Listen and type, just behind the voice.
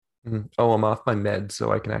Oh, I'm off my meds,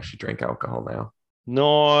 so I can actually drink alcohol now.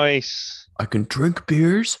 Nice. I can drink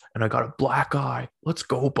beers, and I got a black eye. Let's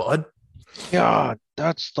go, bud. Yeah,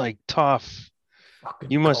 that's like tough.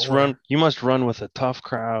 Fucking You must run. going. You must run with a tough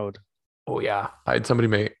crowd. Oh yeah, I had somebody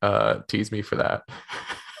make tease me for that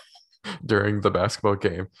during the basketball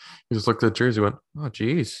game. He just looked at the jersey, and went, "Oh,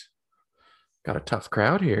 geez, got a tough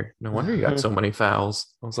crowd here. No wonder you got so many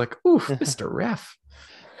fouls." I was like, "Oof, Mister Ref,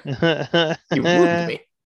 you wound me."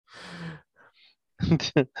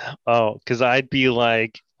 Oh, because I'd be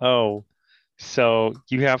like, oh, so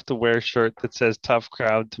you have to wear a shirt that says tough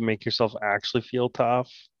crowd to make yourself actually feel tough?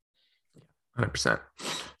 100%.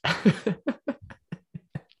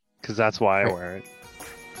 Because that's why I Right. wear it.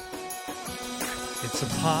 It's a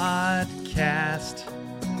podcast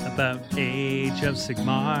about Age of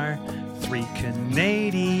Sigmar. Three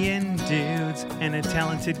Canadian dudes and a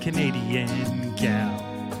talented Canadian gal.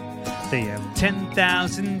 They have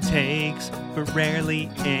 10,000 takes, but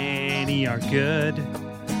rarely any are good.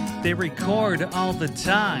 They record all the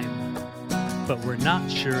time, but we're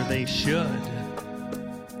not sure they should.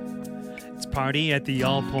 It's Party at the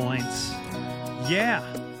All Points. Yeah,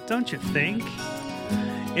 don't you think?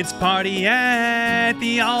 It's Party at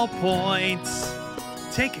the All Points.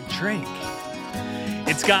 Take a drink.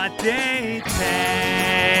 It's got day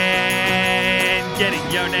 10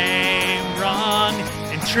 getting your name wrong,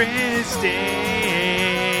 and Tristan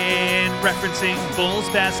referencing Bulls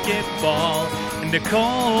basketball, and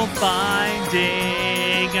Nicole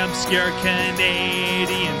finding obscure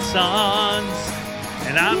Canadian songs.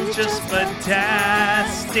 And I'm just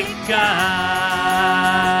fantastic guy.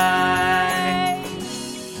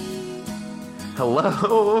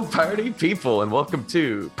 Hello, party people, and welcome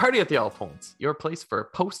to Party at the All Points, your place for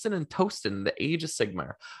posting and toasting in the Age of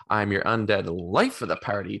Sigmar. I'm your undead life of the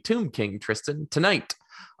party, Tomb King Tristan. Tonight,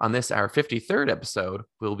 on this, our 53rd episode,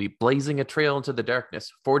 we'll be blazing a trail into the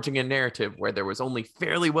darkness, forging a narrative where there was only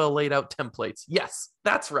fairly well laid out templates. Yes,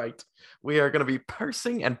 that's right. We are going to be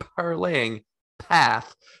parsing and parlaying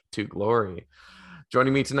Path to Glory.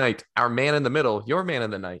 Joining me tonight, our man in the middle, your man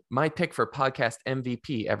in the night, my pick for podcast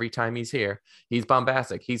MVP every time he's here. He's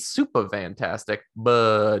bombastic. He's super fantastic.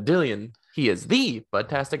 Budillion. He is the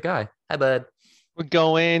Budtastic guy. Hi, Bud. We're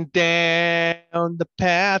going down the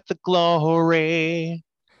path of glory.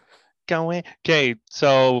 Going. Okay,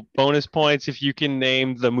 so bonus points if you can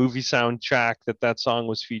name the movie soundtrack that song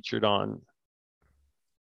was featured on.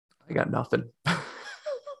 I got nothing.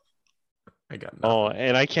 I got Oh, nothing.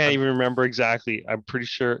 and I can't I'm, even remember exactly. I'm pretty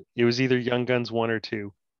sure it was either Young Guns 1 or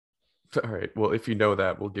 2. all right. Well, if you know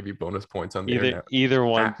that, we'll give you bonus points on the Either internet. either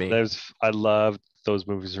one. At me. I loved those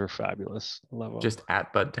movies were fabulous. I love them. Just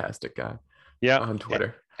at Budtastic guy Yeah. on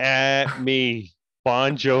Twitter. At me.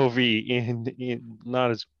 Bon Jovi in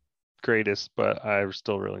not as greatest, but I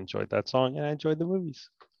still really enjoyed that song and I enjoyed the movies.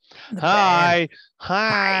 Hi.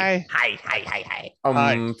 Hi.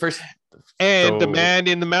 First. And the man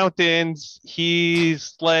in the mountains,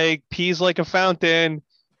 he's like pees like a fountain.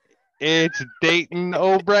 It's Dayton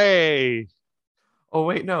O'Bray. Oh,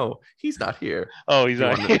 wait, no. He's not here. Oh, he's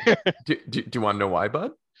not here. Do you want to know why,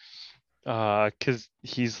 Bud? Because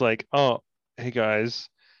he's like, oh, hey guys,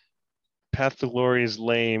 Path to Glory is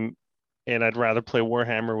lame, and I'd rather play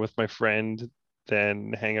Warhammer with my friend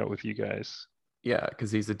than hang out with you guys. Yeah,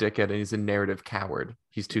 because he's a dickhead and he's a narrative coward.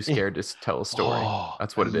 He's too scared to tell a story. Oh,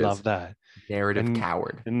 That's what it is. Love that. Narrative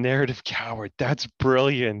coward. The narrative coward. That's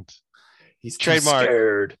brilliant. He's trademark. Too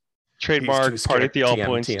scared. Trademark. Party at the All TM,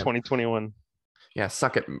 Points TM. 2021. Yeah,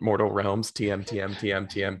 suck it, Mortal Realms. TM, TM,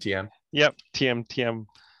 TM, TM, TM. Yep, TM, TM.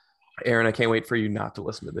 Aaron, I can't wait for you not to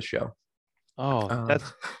listen to the show. Oh,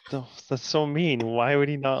 that's so mean. Why would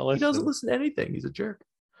he not listen? He doesn't listen to anything. He's a jerk.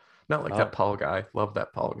 Not like that Paul guy. Love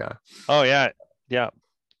that Paul guy. Oh yeah, yeah.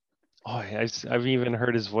 Oh, I've even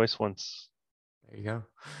heard his voice once. There you go.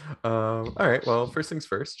 All right. Well, first things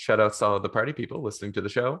first. Shout outs to all the party people listening to the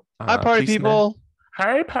show. Hi, party people.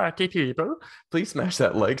 Hi, party people. Please smash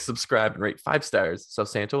that like, subscribe, and rate 5 stars so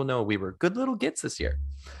Santa will know we were good little gits this year.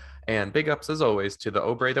 And big ups as always to the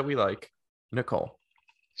O'Bray that we like, Nicole.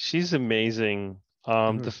 She's amazing.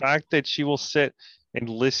 The fact that she will sit and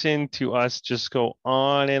listen to us just go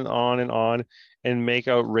on and on and on and make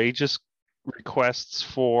outrageous requests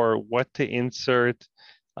for what to insert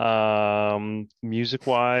music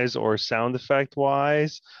wise or sound effect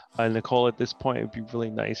wise. Nicole, at this point, it'd be really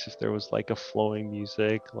nice if there was like a flowing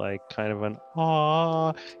music, like kind of an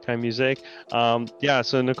kind of music. Yeah,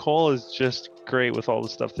 so Nicole is just great with all the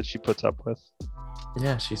stuff that she puts up with.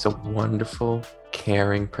 Yeah, she's a wonderful,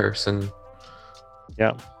 caring person.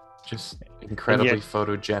 Yeah, just incredibly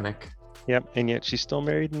photogenic. Yep, and yet she's still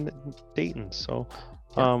married in Dayton. So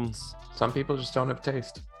Um, Some people just don't have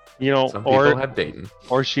taste. you know, Some people or have Dayton.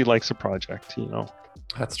 or she likes a project. You know,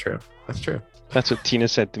 That's true. That's true. that's what Tina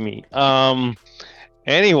said to me.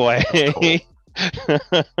 Anyway.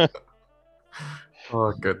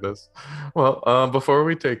 Oh goodness. Well, before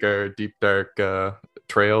we take our deep dark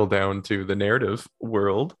trail down to the narrative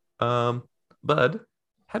world, Bud,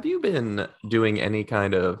 have you been doing any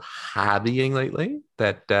kind of hobbying lately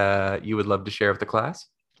that you would love to share with the class?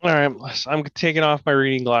 All right, I'm taking off my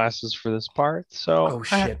reading glasses for this part. So Oh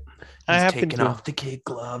shit. I He's have been taking doing, off the kid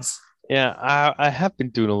gloves. yeah, I have been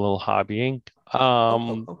doing a little hobbying.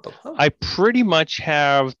 Oh. I pretty much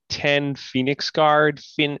have 10 Phoenix Guard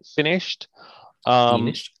finished. Um,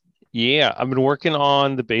 Finished. yeah, I've been working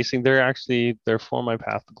on the basing. They're for my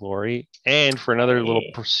Path to Glory and for another little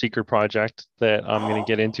Yeah. secret project that I'm gonna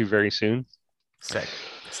get into very soon. Sick.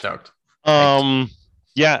 Stoked. Hyped.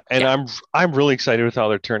 Yeah, and Yeah. I'm really excited with how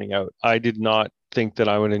they're turning out. I did not think that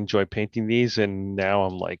I would enjoy painting these, and now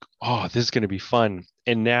I'm like, oh, this is gonna be fun.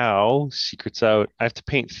 And now, secrets out, I have to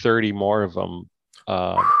paint 30 more of them,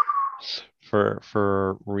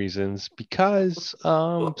 for reasons because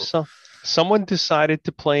Whoa. someone decided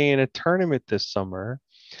to play in a tournament this summer,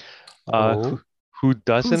 Oh. who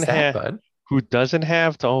doesn't Who's that, have Bud?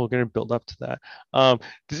 we're gonna build up to that,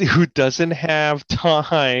 who doesn't have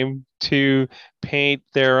time to paint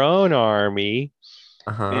their own army,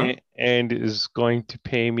 Uh-huh. and is going to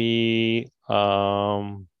pay me,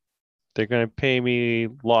 they're going to pay me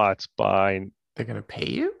lots by, They're gonna pay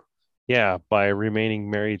you? yeah, by remaining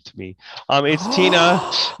married to me. It's Tina.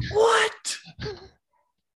 What?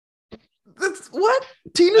 That's what?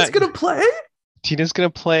 Tina's gonna play? Tina's gonna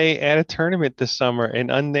play at a tournament this summer, an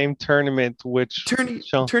unnamed tournament, which Tourney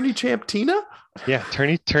champ Tina? yeah,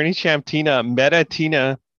 tourney champ Tina, meta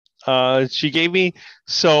Tina. She gave me,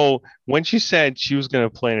 so when she said she was gonna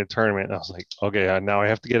play in a tournament, I was like, okay, now I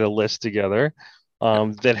have to get a list together.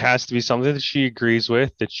 That has to be something that she agrees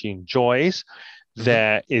with, that she enjoys,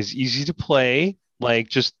 that is easy to play, like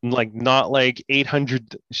just like not like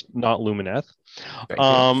 800, not Lumineth.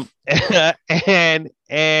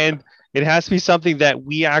 And it has to be something that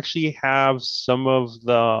we actually have some of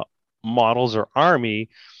the models or army,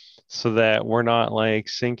 so that we're not like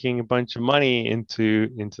sinking a bunch of money into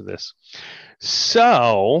this.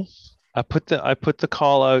 So I put the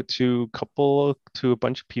call out to a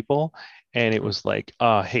bunch of people, and it was like,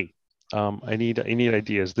 hey, I need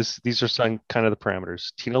ideas. These are some kind of the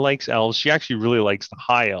parameters. Tina likes elves. She actually really likes the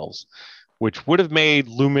high elves, which would have made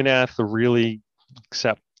Lumineth a really,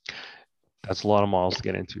 except that's a lot of models to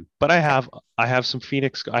get into. But I have some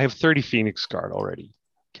Phoenix. I have 30 Phoenix Guard already.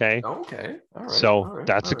 Okay. Okay. All right. So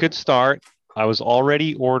that's a good start. I was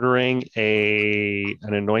already ordering an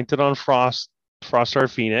Anointed on Froststar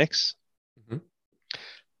Phoenix. Mm-hmm.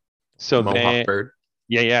 So Mohawk then, bird.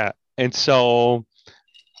 yeah. And so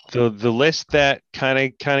the list that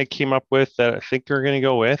kind of came up with, that I think we're gonna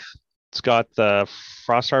go with, it's got the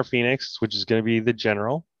Froststar Phoenix, which is gonna be the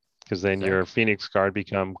general, because then your Phoenix Guard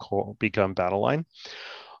become battle line.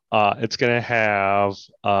 It's gonna have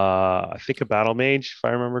I think a battle mage, if I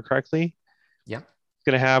remember correctly. Yeah. It's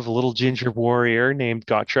gonna have a little ginger warrior named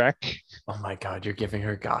Gotrek. Oh my god, you're giving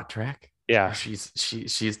her Gotrek? Yeah. She's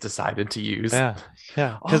decided to use. Yeah.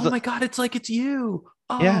 Oh my god, it's like it's you.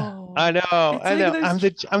 Oh, yeah, I know.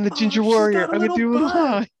 I'm the ginger warrior. I'm gonna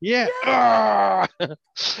do yeah.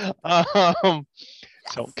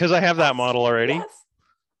 So because I have that model already. Yes.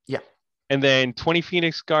 Yeah. And then 20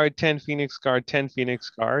 Phoenix Guard, 10 Phoenix Guard, 10 Phoenix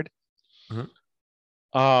Guard.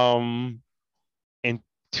 Mm-hmm. And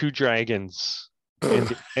 2 dragons. and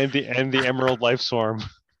the Emerald Life Swarm.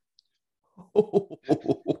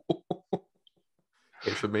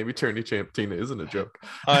 Okay, so maybe Tourney Champ Tina isn't a joke.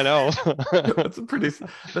 I know. that's pretty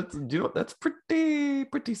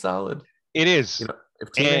solid. It is.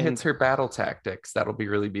 If Tina hits her battle tactics, that'll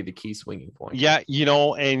really be the key swinging point. Yeah,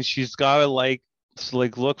 and she's gotta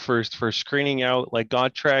look for screening out like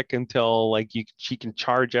Gotrek until like she can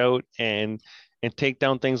charge out and take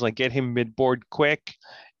down things, like get him mid board quick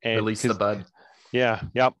and release the bud. Yeah,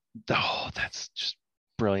 yep. Oh, that's just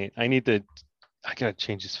brilliant. I gotta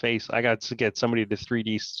change his face. I got to get somebody to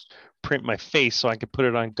 3D print my face so I could put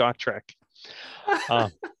it on Gotrek.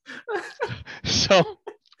 So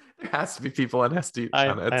there has to be people on Etsy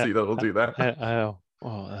that'll do that.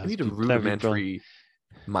 I need a rudimentary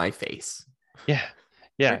my face. Yeah,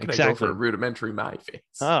 exactly. Go for a rudimentary my face.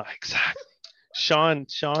 Oh, exactly. Sean.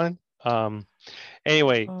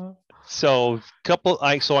 Anyway, so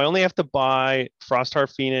I only have to buy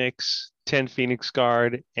Frostheart Phoenix, 10 Phoenix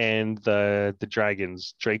Guard, and the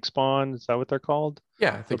dragons. Drake Spawn, is that what they're called?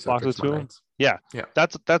 Yeah, I think so. Yeah. Yeah.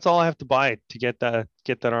 That's all I have to buy to get that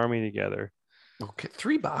army together. Okay,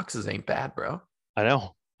 3 boxes ain't bad, bro. I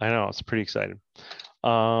know. It's pretty exciting.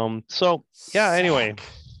 So yeah, anyway. Sick.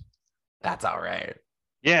 That's all right.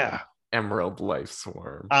 Yeah. Emerald Life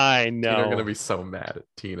Swarm. I Tina gonna know. be so mad at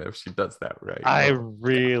Tina if she does that right. I Oh,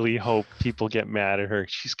 really hope people get mad at her.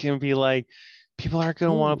 She's gonna be like, people aren't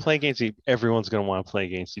gonna want Ooh. to play against you. Everyone's gonna want to play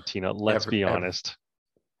against you, Tina. Let's be honest.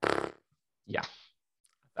 Yeah,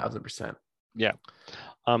 1000%. Yeah.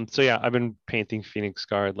 So yeah, I've been painting Phoenix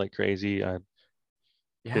Guard like crazy.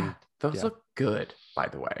 Yeah, those yeah. look good, by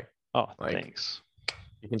the way. Oh, Like, thanks.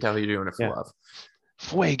 You can tell you're doing it for Yeah. love.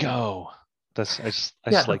 Fuego. I just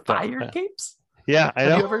like fire that. capes. Yeah, I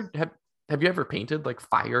know. Have you ever painted like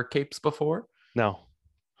fire capes before? No.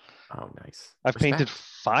 Oh, nice. I've painted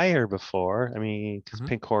Respect. fire before. I mean, because Mhm.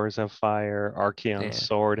 pink cores have fire, Archeon's Yeah.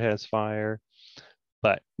 sword has fire,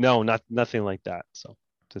 but no, nothing like that. So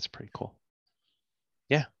that's pretty cool.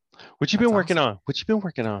 Yeah. What you been working on? What you been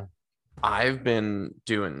working on? I've been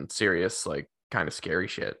doing serious, like kind of scary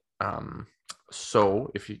shit. So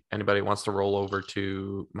if anybody wants to roll over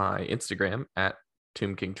to my Instagram at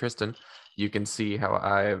Tomb King Tristan, you can see how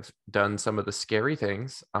I've done some of the scary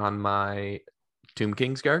things on my Tomb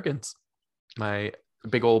King's Gargants, my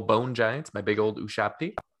big old bone giants, my big old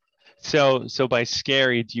Ushabti. So by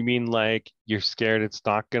scary, do you mean like you're scared it's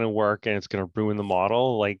not gonna work and it's gonna ruin the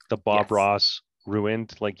model, like the Bob Yes. Ross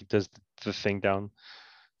ruined, like he does the thing down?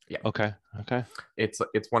 Yeah. Okay. It's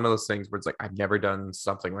one of those things where it's like I've never done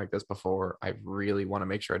something like this before. I really want to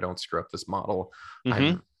make sure I don't screw up this model.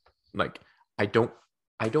 I'm like I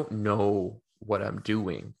don't know what I'm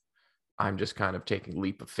doing. I'm just kind of taking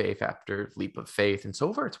leap of faith after leap of faith, and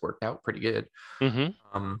so far it's worked out pretty good.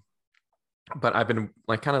 But I've been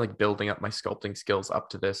like kind of like building up my sculpting skills up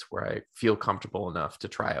to this where I feel comfortable enough to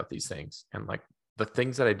try out these things. And like the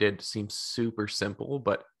things that I did seem super simple,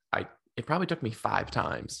 but it probably took me 5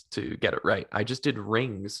 times to get it right. I just did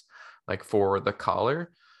rings like for the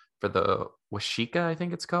collar, for the Washika, I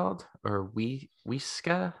think it's called, or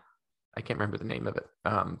Wiska. I can't remember the name of it.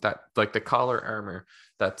 That like the collar armor,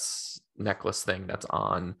 that's necklace thing that's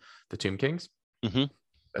on the Tomb Kings.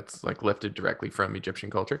 That's like lifted directly from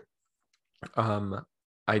Egyptian culture.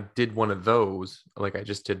 I did one of those, like I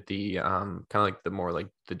just did the kind of like the more like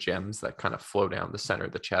the gems that kind of flow down the center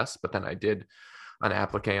of the chest, but then I did an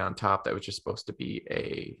applique on top that was just supposed to be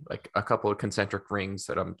a couple of concentric rings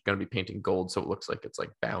that I'm going to be painting gold, so it looks like it's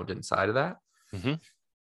like bound inside of that. And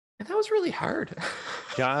that was really hard.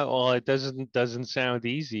 Yeah, well, it doesn't sound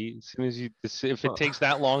easy. As soon as if it takes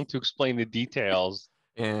that long to explain the details.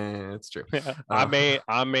 Yeah, it's true. I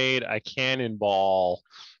made a cannonball.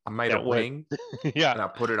 I made a ring. Yeah, and I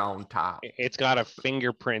put it on top. It's got a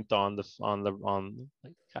fingerprint on the.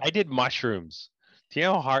 I did mushrooms. Do you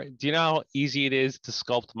know how easy it is to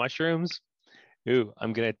sculpt mushrooms? Ooh,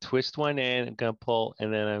 I'm gonna twist one end, I'm gonna pull,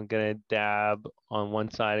 and then I'm gonna dab on one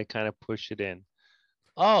side and kind of push it in.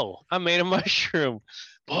 Oh, I made a mushroom.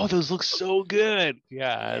 Oh, those look so good.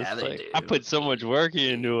 Yeah, I put so much work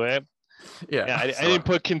into it. Yeah, I didn't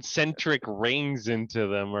put concentric rings into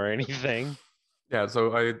them or anything. Yeah,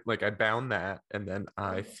 so I bound that, and then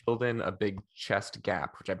I filled in a big chest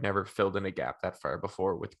gap, which I've never filled in a gap that far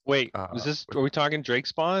before. Wait, are we talking Drake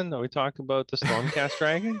Spawn? Are we talking about the Stormcast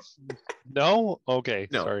dragons? No? Okay,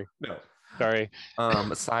 no, sorry. No. Sorry.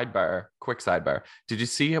 Quick sidebar. Did you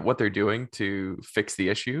see what they're doing to fix the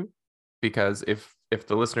issue? Because if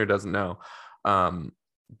the listener doesn't know,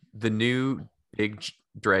 the new big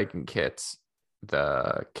dragon kits,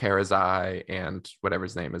 the Karazai and whatever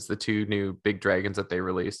his name is, the 2 new big dragons that they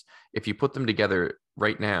released, if you put them together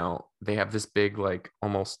right now, they have this big like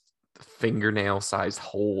almost fingernail sized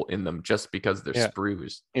hole in them just because they're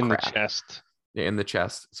sprues in the chest. Yeah, in the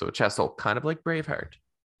chest. So a chest hole, kind of like Braveheart.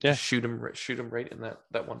 Yeah, shoot him right in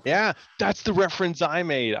that one. Yeah, that's the reference I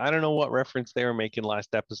made. I don't know what reference they were making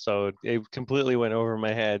last episode. It completely went over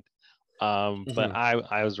my head. But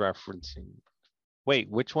I was referencing. Wait,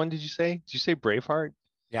 which one did you say? Did you say Braveheart?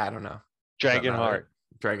 Yeah, I don't know. Dragonheart.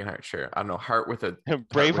 Dragonheart, sure. I don't know. Heart with a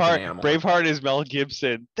Braveheart. Braveheart is Mel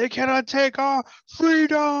Gibson. They cannot take our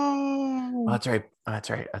freedom. Oh, that's right.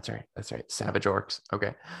 Savage orcs.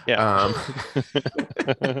 Okay. Yeah.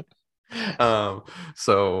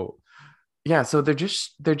 So yeah, so they're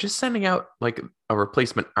just sending out like a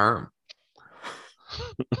replacement arm.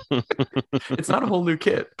 It's not a whole new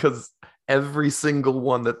kit because every single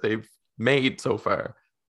one that they've made so far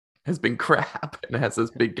has been crap and has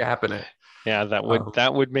this big gap in it. Yeah, that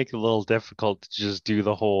would make it a little difficult to just do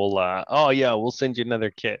the whole we'll send you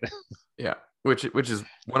another kit. Yeah, which is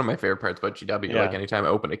one of my favorite parts about GW. Yeah. Like anytime I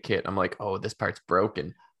open a kit, I'm like, oh, this part's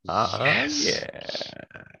broken. Yes.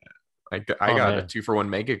 Yeah. I Oh got a man. 2-for-1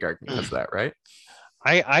 Mega Garden because of that, right?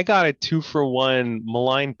 I got a 2-for-1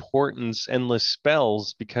 Malign Portents Endless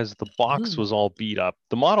Spells because the box was all beat up.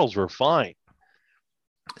 The models were fine.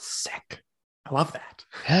 Sick. I love that.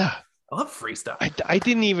 Yeah. I love free stuff. I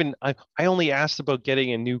didn't even I only asked about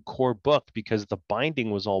getting a new core book because the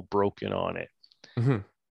binding was all broken on it. Mhm.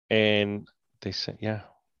 And they said, yeah.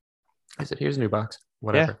 I said, here's a new box. Yeah.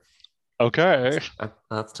 Whatever. Okay.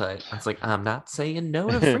 That's tight. I was like, I'm not saying no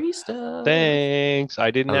to free stuff. Thanks.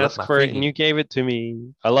 I didn't I love ask my for it and freebie. you gave it to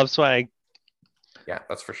me. I love swag. Yeah,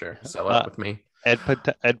 that's for sure. Sell out Uh, with me. Ed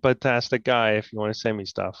Patastic guy if you want to send me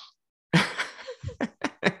stuff.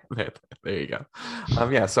 There you go.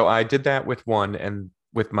 Yeah, so I did that with one and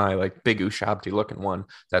with my like big Ushabti looking one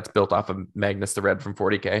that's built off of Magnus the Red from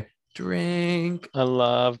 40K. Drink. I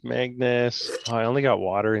love Magnus. Oh, I only got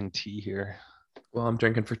water and tea here. Well, I'm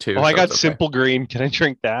drinking for 2, Oh, I so got it's okay. Simple Green. Can I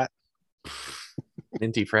drink that?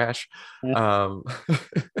 Minty fresh. Yeah.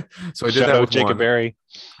 So I did Shout that out with Jacob one. Berry.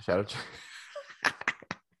 Shout out.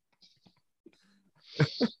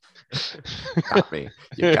 Got me.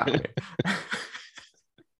 You got me.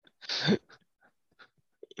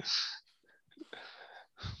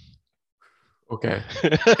 Okay.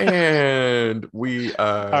 And we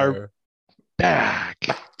Are back.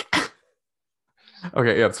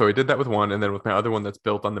 Okay, yeah. So I did that with one, and then with my other one that's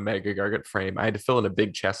built on the Mega Gargant frame, I had to fill in a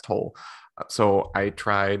big chest hole. So I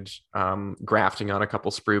tried grafting on a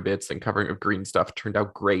couple sprue bits and covering it with green stuff. Turned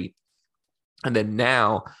out great. And then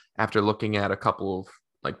now, after looking at a couple of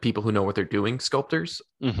like people who know what they're doing, sculptors,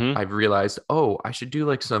 Mm-hmm. I've realized, oh, I should do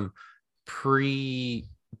like some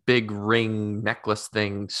pre-big ring necklace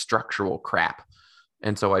thing structural crap.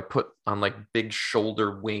 And so I put on like big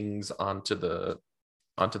shoulder wings onto the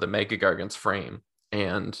Mega Gargant's frame,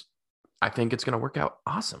 and I think it's gonna work out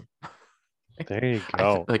awesome. There you I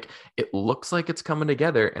go. like it looks like it's coming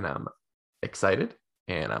together, and I'm excited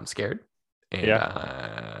and I'm scared. And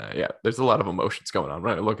yeah, there's a lot of emotions going on.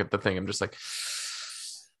 When I look at the thing, I'm just like,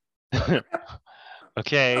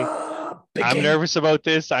 Okay. big I'm game. nervous about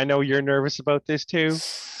this. I know you're nervous about this too.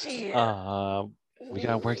 Yeah. We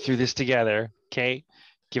gotta work through this together. Okay.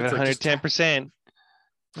 Give It's it like just 110%.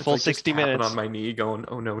 It's Full like just 60 tapping minutes. on my knee, going,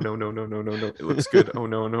 "Oh no, no, no, no, no, no, no! It looks good. Oh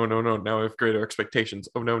no, no, no, no! Now I have greater expectations.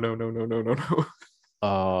 Oh no, no, no, no, no, no,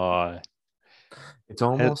 no!" It's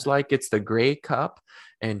almost like it's the Grey Cup,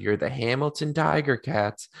 and you're the Hamilton Tiger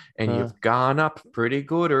Cats, and you've gone up pretty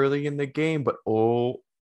good early in the game, but oh,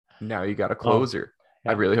 now you got a closer.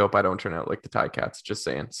 yeah. I really hope I don't turn out like the Tie Cats. Just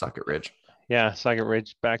saying, suck it, Ridge. Yeah, Second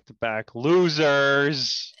Ridge back to back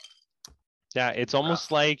losers. Yeah, it's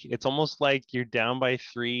almost like you're down by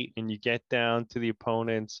 3 and you get down to the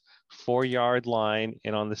opponent's 4-yard line,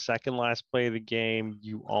 and on the second last play of the game,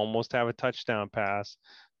 you almost have a touchdown pass,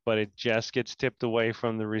 but it just gets tipped away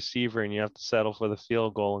from the receiver, and you have to settle for the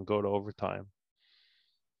field goal and go to overtime.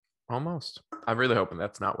 Almost. I'm really hoping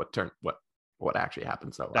that's not what actually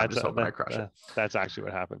happens, though. I'm just hoping I crush it. That's actually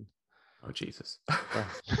what happened. Oh Jesus.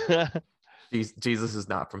 Jesus is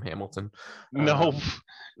not from Hamilton. Nope.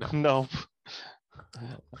 No. Nope.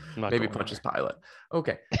 Maybe Punches Pilot.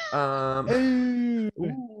 Okay. Now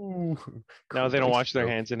they don't wash their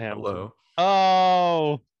hands in Hamilton.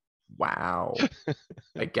 Hello. Oh. Wow.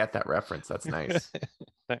 I get that reference. That's nice.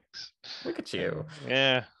 Thanks. Look at you.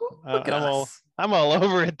 Yeah. Look at us. I'm all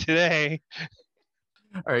over it today.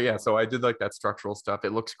 All right, yeah. So I did like that structural stuff.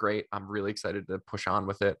 It looks great. I'm really excited to push on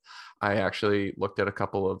with it. I actually looked at a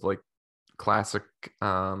couple of like classic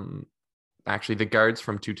actually the guards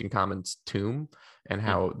from Tutankhamun's tomb and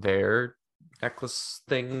how their necklace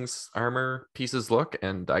things, armor pieces look,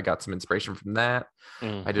 and I got some inspiration from that.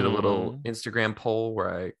 I did a little Instagram poll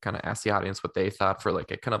where I kind of asked the audience what they thought for like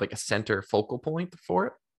a kind of like a center focal point for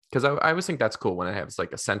it, because I always think that's cool when it has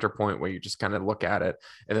like a center point where you just kind of look at it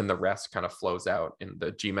and then the rest kind of flows out in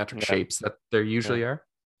the geometric shapes that there usually are.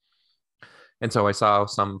 And so I saw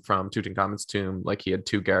some from Tutankhamun's tomb, like he had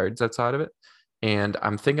 2 guards outside of it, and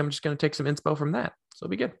I'm thinking I'm just going to take some inspo from that, so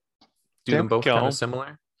it'll be good. Do them both kind of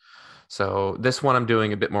similar. So this one I'm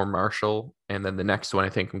doing a bit more martial, and then the next one I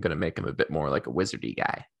think I'm going to make him a bit more like a wizardy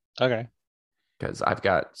guy. Okay. Because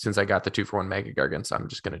since I got the 2-for-1 Mega Gargants, I'm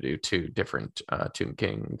just going to do 2 different Tomb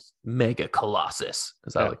Kings Mega Colossus,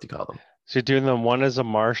 as I like to call them. So you're doing them one as a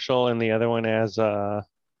martial and the other one as a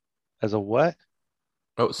what?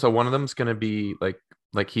 Oh, so one of them's going to be like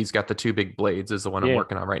he's got the 2 big blades is the one I'm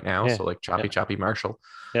working on right now. So like choppy martial.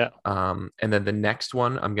 Yeah. And then the next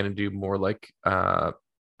one I'm going to do more like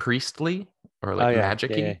priestly or like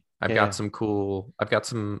magic-y. I've got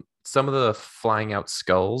some some of the flying out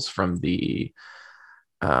skulls from the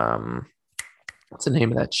What's the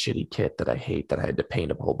name of that shitty kit that I hate that I had to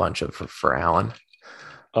paint a whole bunch of for Alan?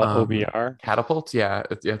 OBR. Catapults. Yeah,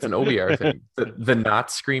 it's an OBR thing. The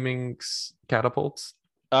not screaming catapults.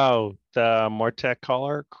 Oh, the Mortec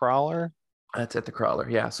crawler. That's at the crawler.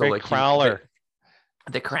 Yeah. So Great like crawler.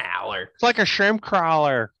 the crawler. It's like a shrimp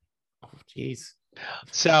crawler. Oh, jeez.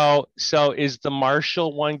 So is the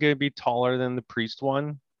Marshall one going to be taller than the Priest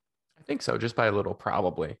one? I think so, just by a little,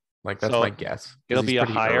 probably. Like that's So my guess. 'Cause it'll he's be a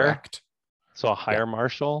pretty higher. erect. So a higher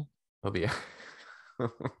Marshall. It'll be.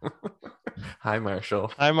 Hi,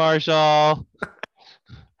 Marshall. Hi, Marshall.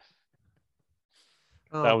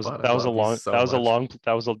 Oh, That was bud, I that was a love you long so that was a much. long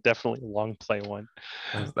that was a definitely a long play one.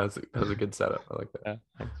 That was a good setup. I like that.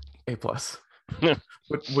 Yeah. A plus.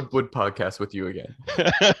 would podcast with you again.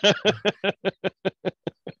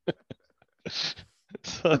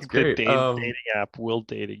 It's like the great. dating app will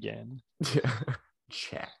date again. Yeah.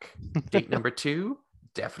 Check. Date number 2,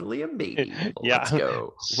 definitely a maybe. Yeah. Let's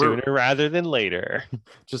go. Sooner rather than later.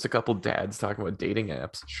 Just a couple dads talking about dating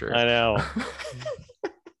apps. Sure. I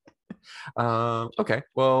know. Okay.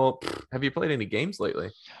 Well, have you played any games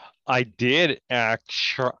lately? I did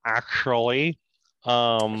actually.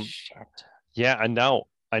 Yeah, I know.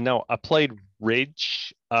 I played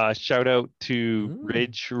Ridge. Shout out to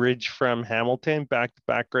Ridge from Hamilton,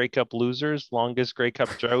 back-to-back Grey Cup losers, longest Grey Cup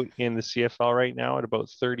drought in the CFL right now at about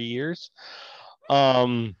 30 years.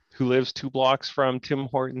 Who lives 2 blocks from Tim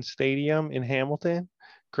Hortons Stadium in Hamilton.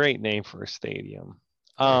 Great name for a stadium.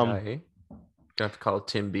 Gonna have to call it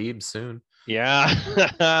Tim Beebs soon. Yeah,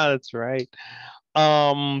 that's right.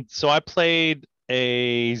 So I played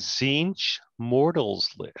a Tzeentch Mortals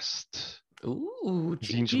list. Ooh,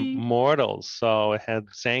 Tzeentch Mortals. So it had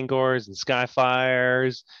Zangors and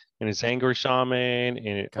Skyfires and a Zangor Shaman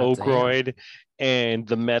and an Ogroid and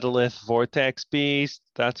the Metalith Vortex Beast.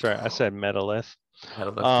 That's right. I said Metalith.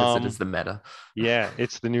 Because it is the meta. Yeah,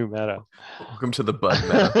 it's the new meta. Welcome to the Bud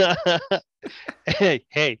meta.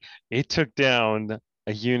 Hey, it took down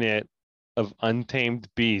a unit of untamed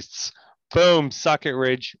beasts. Boom, suck it,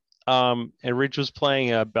 Ridge. And Ridge was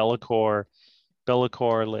playing a Be'lakor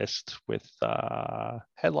list with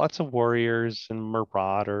had lots of warriors and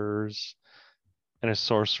marauders and a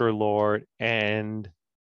sorcerer lord and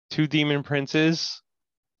 2 demon princes.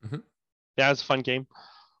 Mm-hmm. Yeah, it was a fun game.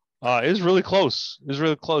 It was really close.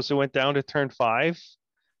 It went down to turn 5.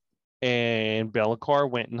 And Be'lakor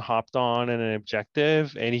went and hopped on an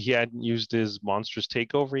objective, and he hadn't used his monstrous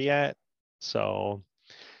takeover yet, so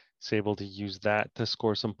he's able to use that to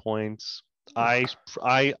score some points. I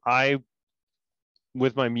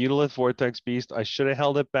with my Mutalith Vortex Beast, I should have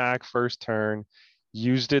held it back first turn,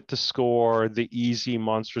 used it to score the easy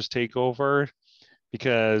monstrous takeover,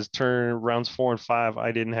 because rounds 4 and 5,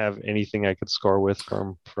 I didn't have anything I could score with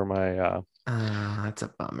for my that's a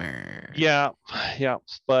bummer. Yeah,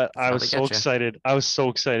 but I was so excited. I was so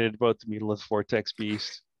excited about the Mutalith Vortex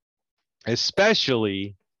Beast,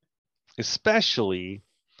 especially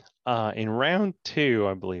in round 2,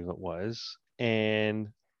 I believe it was, and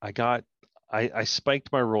I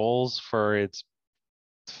spiked my rolls for its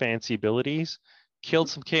fancy abilities, killed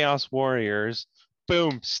some Chaos Warriors.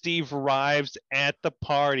 Boom, Steve arrives at the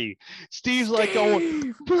party. Steve's like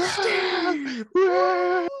going, Steve!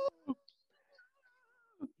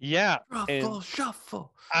 Yeah.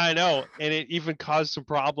 Shuffle. I know. And it even caused some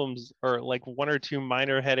problems, or like 1 or 2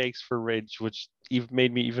 minor headaches for Ridge, which even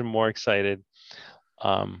made me even more excited.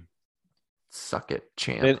 Suck it,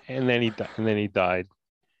 champ. And then he died.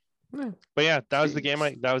 Yeah. But yeah, that was the game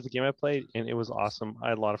I played, and it was awesome. I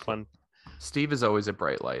had a lot of fun. Steve is always a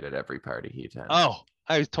bright light at every party he attends. Oh,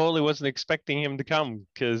 I totally wasn't expecting him to come,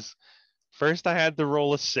 because first I had to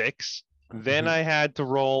roll a 6. Then I had to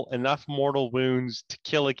roll enough mortal wounds to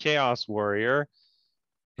kill a Chaos Warrior.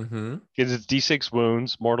 Because it's D6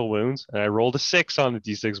 wounds, mortal wounds. And I rolled a 6 on the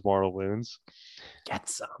D6 mortal wounds. Get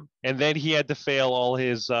some. And then he had to fail all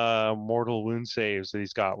his mortal wound saves that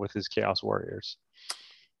he's got with his Chaos Warriors.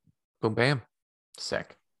 Boom, bam.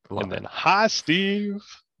 Sick. And then, hi, Steve.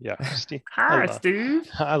 Yeah, Steve. Hi, Steve.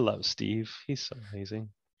 I love Steve. He's so amazing.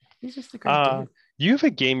 He's just a great dude. You have a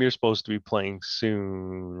game you're supposed to be playing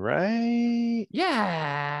soon, right?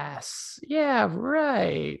 Yes. Yeah,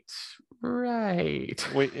 right. Wait,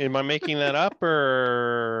 am I making that up,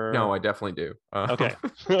 or? No, I definitely do. Okay.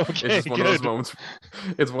 It's just one of those moments.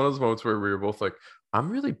 It's one of those moments where we were both like,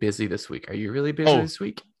 I'm really busy this week. Are you really busy this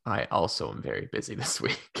week? I also am very busy this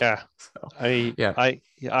week. Yeah. So,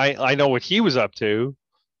 I know what he was up to.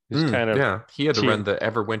 He had to run the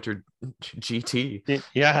Everwinter GT.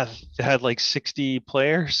 Yeah, it had like 60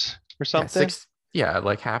 players or something.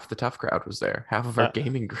 Like half the tough crowd was there. Half of our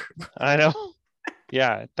gaming group. I know.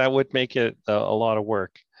 Yeah, that would make it a lot of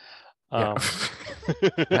work. Yeah. Um,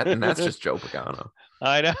 And that's just Joe Pagano.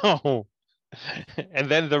 I know. And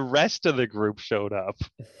then the rest of the group showed up.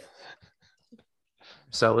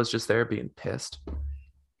 Marcella's just there being pissed.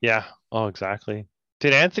 Yeah. Oh, exactly.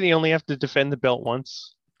 Did Anthony only have to defend the belt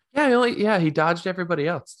once? He dodged everybody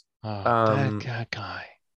else. Oh, that guy.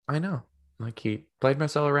 I know. Like he played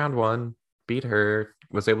Marcella round one, beat her,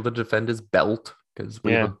 was able to defend his belt because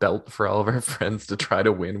we have a belt for all of our friends to try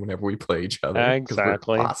to win whenever we play each other.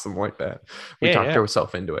 Exactly. We're awesome like that. We talked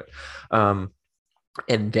ourselves into it. And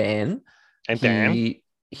then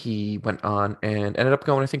he went on and ended up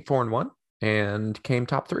going, I think, 4-1 and came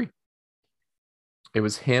top 3. It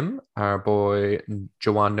was him, our boy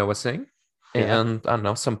Jawan Noah Singh, and I don't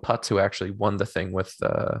know, some putts who actually won the thing with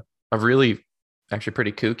a really actually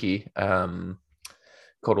pretty kooky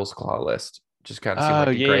Kodel's Claw list. Just kind of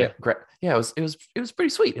seemed like it was pretty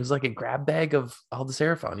sweet. It was like a grab bag of all the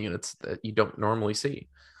Seraphon units that you don't normally see.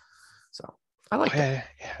 So I like it.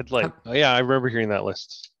 I remember hearing that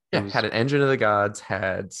list. Yeah, had an Engine of the Gods,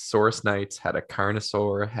 had Saurus Knights, had a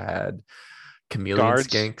Carnosaur, had Chameleon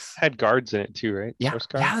Skinks. Had guards in it too, right? Yeah,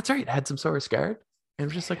 that's right. It had some Saurus Guard. And it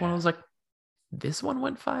was just like one of those like, this one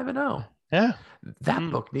went 5-0. Yeah. That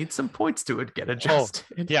book needs some points to it. Get adjusted.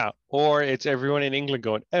 Oh, yeah. Or it's everyone in England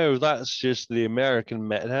going, oh, that's just the American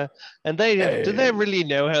meta. And do they really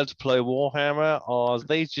know how to play Warhammer? Or are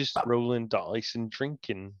they just rolling dice and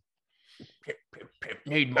drinking?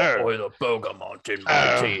 Need more oil of bergamot in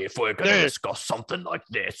my tea if we're going to discuss something like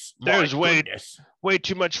this. There's way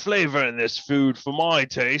too much flavor in this food for my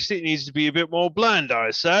taste. It needs to be a bit more bland,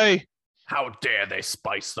 I say. How dare they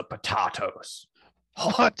spice the potatoes?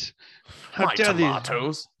 What? My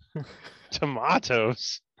tomatoes?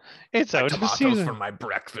 Tomatoes? It's my out tomatoes of season. for my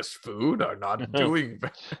breakfast food are not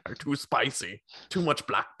are too spicy. Too much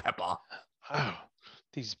black pepper. Oh,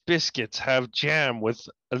 these biscuits have jam with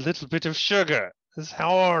a little bit of sugar. This is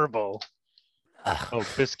horrible. Oh,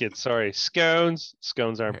 biscuits. Sorry. Scones.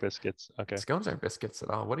 Scones aren't biscuits. Okay. Scones aren't biscuits at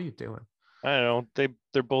all. What are you doing? I don't know.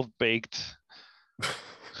 They're both baked.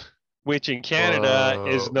 Which in Canada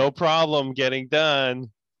is no problem getting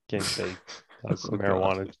done. Getting baked. That was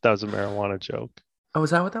a marijuana joke. Oh, is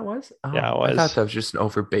that what that was? Oh, yeah, it was. I thought that was just an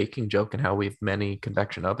over baking joke and how we have many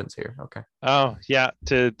convection ovens here. Okay. Oh, yeah.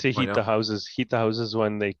 To heat the houses. Heat the houses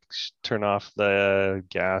when they turn off the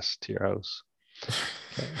gas to your house.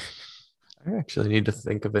 Okay. I actually need to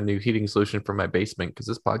think of a new heating solution for my basement because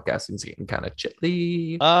this podcasting is getting kind of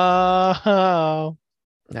chilly. Oh.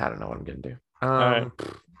 I don't know what I'm going to do. All right.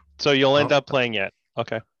 So you'll end up playing it.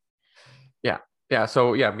 Okay. Yeah.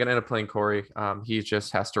 So yeah, I'm going to end up playing Corey. He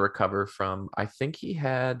just has to recover from, I think he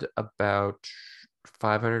had about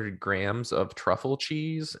 500 grams of truffle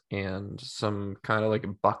cheese and some kind of like a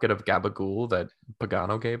bucket of gabagool that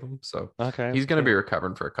Pagano gave him. So he's going to be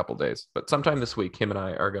recovering for a couple days, but sometime this week, him and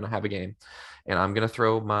I are going to have a game and I'm going to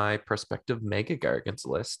throw my prospective Mega Gargants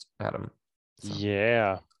list at him. So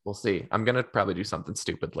yeah. We'll see. I'm going to probably do something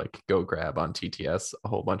stupid like go grab on TTS a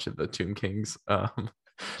whole bunch of the Tomb Kings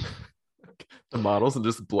the models and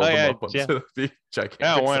just blow them up onto the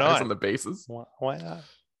gigantic size on the bases. Why not?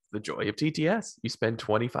 The joy of TTS. You spend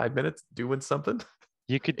 25 minutes doing something.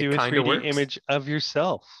 You could do a 3D image of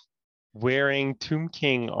yourself wearing Tomb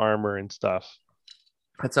King armor and stuff.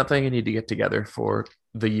 That's something I need to get together for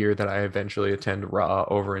the year that I eventually attend Raw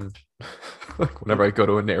over in like whenever I go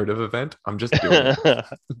to a narrative event. I'm just doing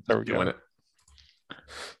it.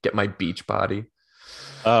 Get my beach body.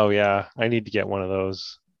 Oh yeah, I need to get one of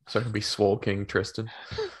those. So I can be Swole King Tristan.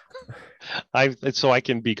 So I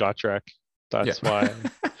can be Gotrek. That's why.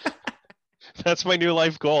 That's my new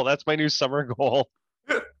life goal. That's my new summer goal.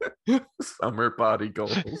 Summer body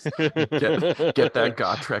goals. Get that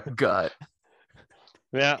Gotrek gut.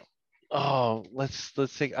 Yeah. Oh, let's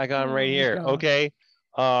think. I got him right here. God. Okay.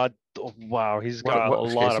 Wow, he's got a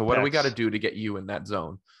lot of. So what do we got to do to get you in that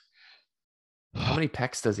zone? How many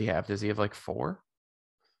pecs does he have? Does he have like 4?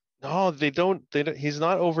 No, they don't. He's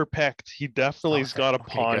not overpecked. He definitely's got a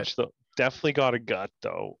paunch though. Definitely got a gut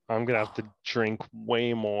though. I'm gonna have to drink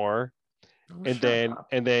way more, and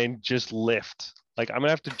then just lift. Like I'm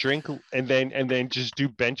gonna have to drink and then just do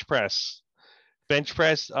bench press. Bench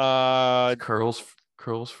press. Curls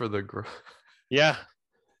for the. Yeah,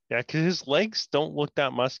 because his legs don't look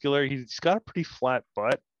that muscular. He's got a pretty flat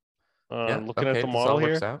butt. Looking at the model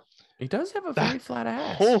here. He does have a very flat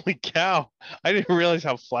ass. Holy cow. I didn't realize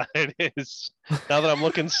how flat it is. Now that I'm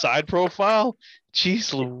looking side profile,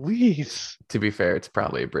 jeez Louise. To be fair, it's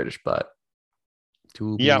probably a British butt.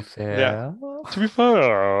 To be fair. Yeah. To be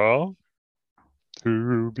fair.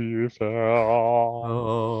 To be fair.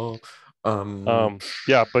 Oh,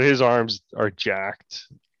 Yeah, but his arms are jacked.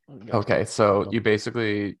 Okay, so you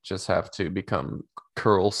basically just have to become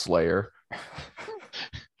Curl Slayer.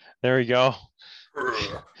 There we go.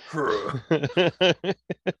 Can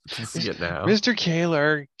see it now. Mr.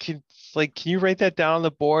 Kaler, can you write that down on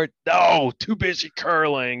the board? No, too busy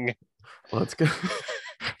curling. Let's go.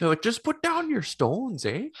 They're like, just put down your stones,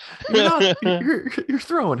 eh? You're not. You're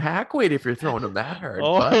throwing hack weight if you're throwing them that hard.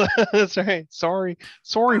 Oh, that's right. Sorry,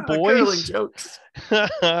 curling boys. jokes.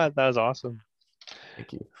 That was awesome.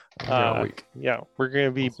 Thank you. All week. Yeah, we're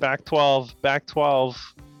gonna be back 12. Back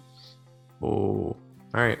 12. Oh, all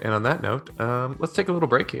right. And on that note, let's take a little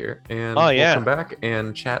break here, and Oh, we'll yeah. come back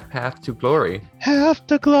and chat Path to Glory. Path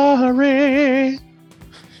to glory.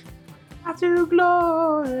 Path to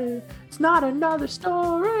Glory. It's not another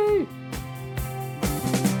story.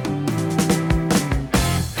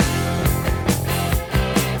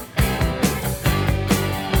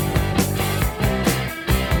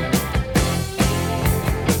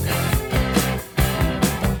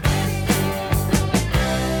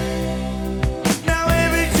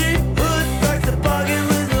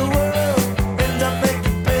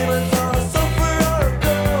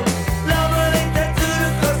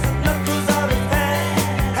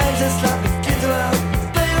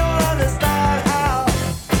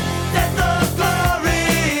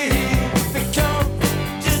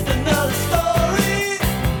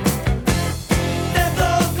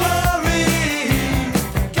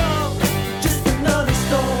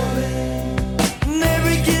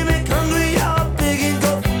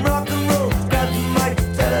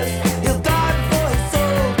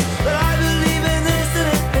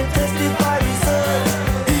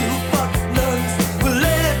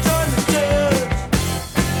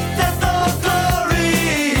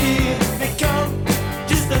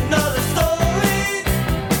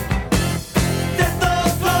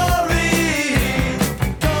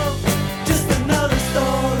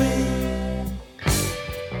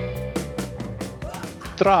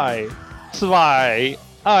 Drei, zwei,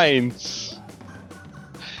 eins.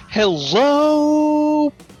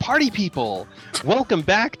 Hello, party people. Welcome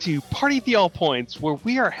back to Party at the All Points, where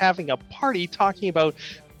we are having a party talking about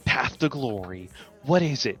Path to Glory. What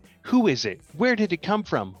is it? Who is it? Where did it come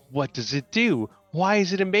from? What does it do? Why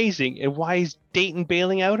is it amazing? And why is Dayton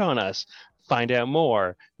bailing out on us? Find out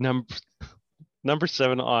more. Number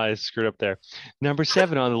 7. Oh, I screwed up there. Number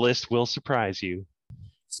 7 on the list will surprise you.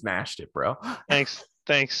 Smashed it, bro.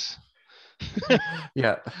 Thanks.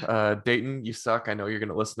 Yeah, Dayton, you suck. I know you're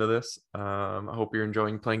gonna listen to this. I hope you're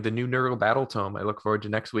enjoying playing the new Neural Battle Tome. I look forward to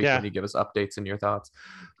next week when you give us updates and your thoughts.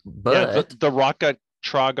 But yeah, the Raka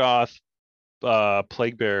Trogoth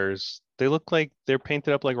Plague Bears, they look like they're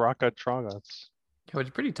painted up like Raka Trogoths. Yeah, it's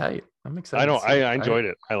pretty tight. I'm excited. I enjoyed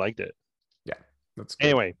it. I liked it. Yeah, that's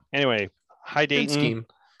good. Anyway, hi Dayton. Good scheme.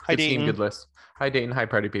 Hi good Dayton. Scheme, good list. Hi Dayton. Hi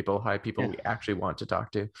party people. Hi people we actually want to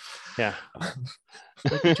talk to. Yeah.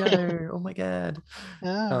 Like each other. Oh my god.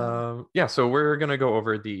 Yeah. So we're gonna go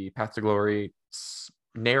over the Path to Glory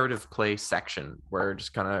narrative play section. We're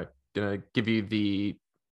just kind of gonna give you the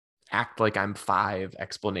act like I'm 5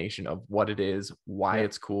 explanation of what it is, why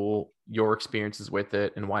it's cool, your experiences with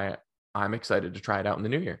it, and why I'm excited to try it out in the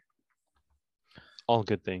new year. All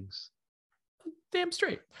good things. Damn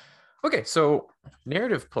straight. Okay, so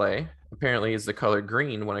narrative play apparently is the color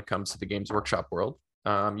green when it comes to the Games Workshop world.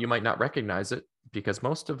 You might not recognize it because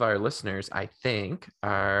most of our listeners, I think,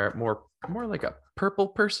 are more like a purple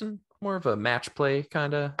person, more of a match play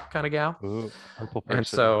kind of gal. Ooh, purple person. And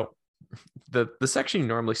so the section you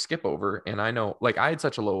normally skip over, and I know, like, I had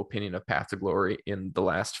such a low opinion of Path to Glory in the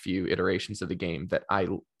last few iterations of the game that I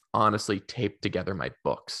honestly taped together my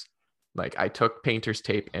books. Like, I took painter's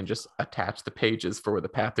tape and just attached the pages for where the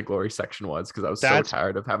Path to Glory section was because I was so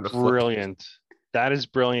tired of having to flip. Brilliant. That is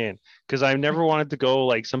brilliant, because I've never wanted to go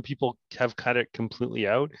like some people have cut it completely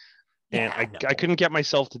out, and I couldn't get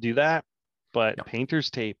myself to do that. But painter's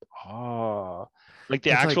tape, like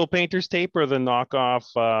the actual painter's tape or the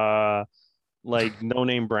knockoff, like no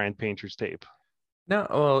name brand painter's tape. No,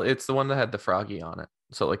 well, it's the one that had the froggy on it,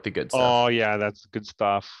 so like the good stuff. Oh yeah, that's good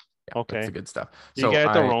stuff. Yeah, okay, that's the good stuff. Did you get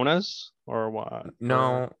it the Ronas or what?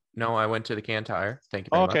 No, I went to the Cantire. Thank you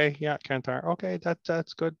very much. Okay, yeah, Cantire. Okay,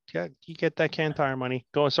 that's good. Yeah, you get that Cantire money.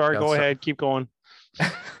 Go ahead, keep going.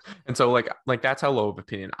 And so like that's how low of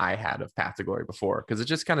opinion I had of Path to Glory before, because it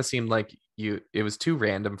just kind of seemed like it was too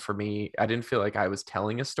random for me. I didn't feel like I was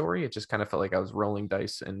telling a story. It just kind of felt like I was rolling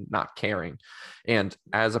dice and not caring. And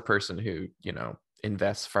as a person who,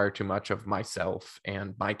 invests far too much of myself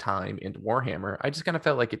and my time into Warhammer, I just kind of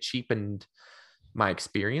felt like it cheapened my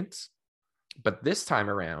experience. But this time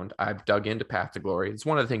around, I've dug into Path to Glory. It's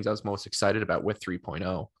one of the things I was most excited about with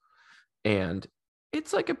 3.0. And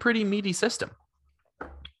it's like a pretty meaty system.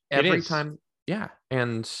 Every time, yeah.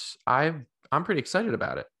 And I'm pretty excited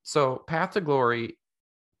about it. So Path to Glory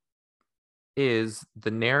is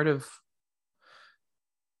the narrative.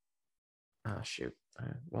 Shoot.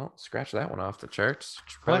 Well, scratch that one off the charts.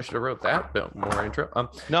 Probably should have wrote that bit more intro.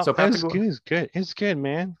 No, so it's good. It's good. It's good,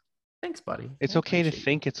 man. Thanks, buddy. It's okay to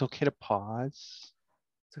think. It's okay to pause.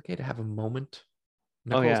 It's okay to have a moment.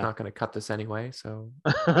 Nicole's not going to cut this anyway, so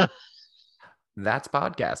that's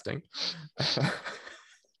podcasting.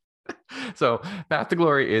 So Path to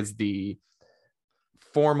Glory is the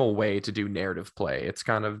formal way to do narrative play. It's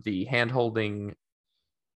kind of the hand-holding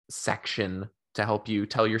section to help you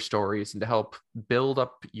tell your stories and to help build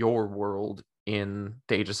up your world in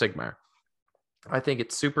the Age of Sigmar. I think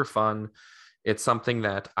it's super fun. It's something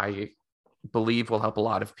that I believe will help a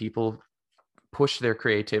lot of people push their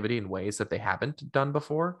creativity in ways that they haven't done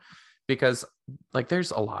before, because like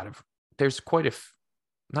there's quite a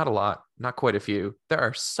not quite a few. There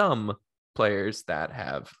are some players that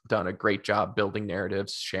have done a great job building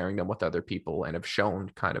narratives, sharing them with other people, and have shown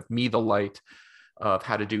kind of me the light of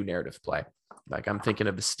how to do narrative play. Like I'm thinking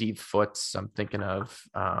of the Steve Foots, I'm thinking of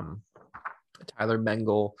Tyler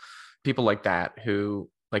Mengel, people like that who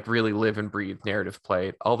like really live and breathe narrative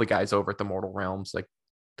play. All the guys over at the Mortal Realms, like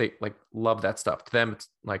they like love that stuff. To them, it's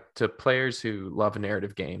like, to players who love a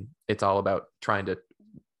narrative game, it's all about trying to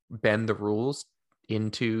bend the rules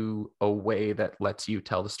into a way that lets you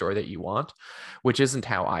tell the story that you want, which isn't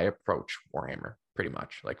how I approach Warhammer pretty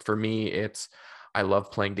much. Like for me, I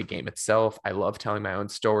love playing the game itself. I love telling my own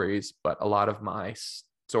stories, but a lot of my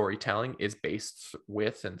storytelling is based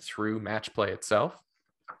with and through match play itself.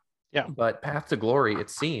 Yeah. But Path to Glory, it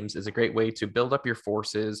seems, is a great way to build up your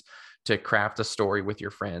forces, to craft a story with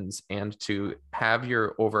your friends, and to have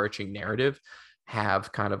your overarching narrative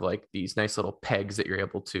have kind of like these nice little pegs that you're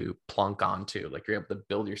able to plunk onto. Like you're able to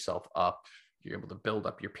build yourself up. You're able to build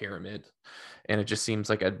up your pyramid. And it just seems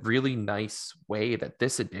like a really nice way that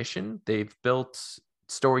this edition, they've built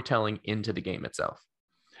storytelling into the game itself.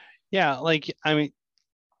 Yeah, like, I mean,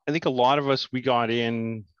 I think a lot of us, we got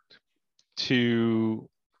in to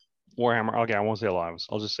Warhammer. Okay, I won't say a lot of us.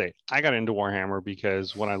 I'll just say I got into Warhammer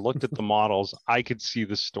because when I looked at the models, I could see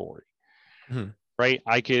the story. Mhm. Right?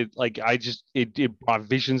 I could, like, it brought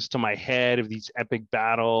visions to my head of these epic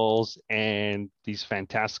battles and these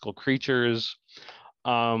fantastical creatures.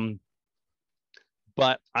 But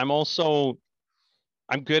I'm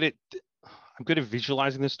good at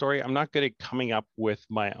visualizing the story. I'm not good at coming up with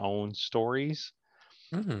my own stories.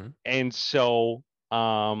 Mm-hmm. And so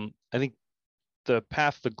I think the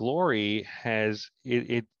Path to Glory has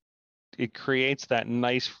it creates that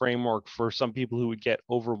nice framework for some people who would get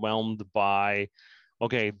overwhelmed by,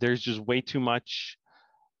 okay, there's just way too much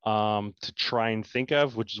to try and think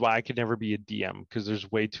of, which is why I could never be a DM, because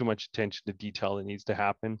there's way too much attention to detail that needs to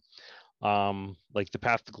happen. Like the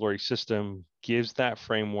Path to Glory system gives that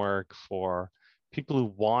framework for people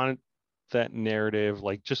who want that narrative,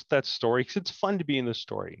 like just that story, because it's fun to be in the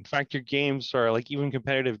story. In fact, your games are like, even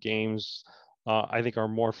competitive games, I think are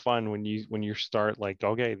more fun when you start like,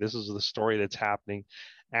 okay, this is the story that's happening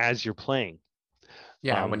as you're playing.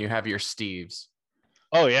 Yeah, when you have your Steves.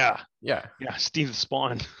 Oh yeah, yeah, Steve the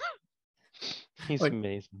Spawn. He's like,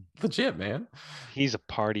 amazing. Legit, man. He's a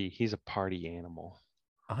party animal.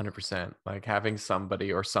 100%. Like having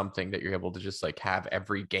somebody or something that you're able to just like have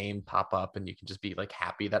every game pop up, and you can just be like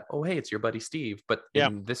happy that, oh hey, it's your buddy Steve. But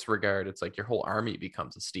in this regard, it's like your whole army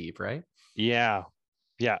becomes a Steve, right? Yeah,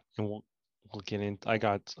 and we'll get in. I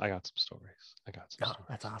got some stories. Stories.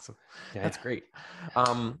 That's awesome. That's great.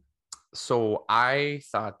 So I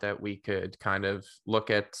thought that we could kind of look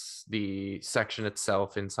at the section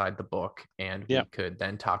itself inside the book, and we could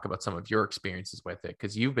then talk about some of your experiences with it,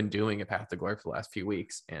 because you've been doing a Path to Glory for the last few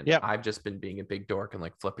weeks, and I've just been being a big dork and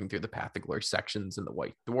like flipping through the Path to Glory sections and the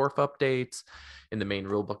White Dwarf updates in the main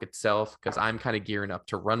rule book itself, because I'm kind of gearing up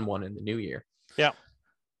to run one in the new year.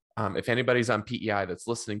 If anybody's on PEI that's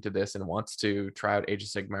listening to this and wants to try out Age of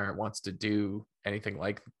Sigmar, wants to do anything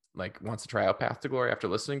like wants to try out Path to Glory after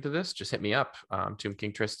listening to this, just hit me up. Tomb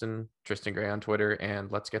King Tristan Gray on Twitter,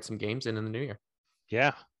 and let's get some games in the new year.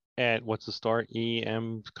 Yeah. And what's the store?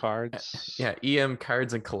 EM cards. Yeah, EM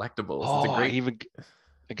cards and collectibles. Oh, it's a great.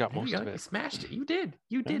 I got most of it. You smashed it. You did,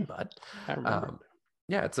 bud. I remember.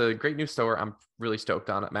 Yeah, it's a great new store. I'm really stoked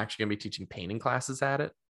on it. I'm actually gonna be teaching painting classes at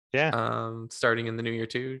it. Yeah. Starting in the new year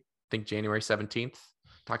too. I think January 17th.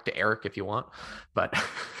 Talk to Eric if you want, but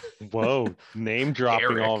whoa, name dropping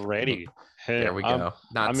Eric. Already. Hey, There we go.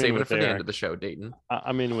 Not I'm in saving it with for the end Eric. of the show, Dayton.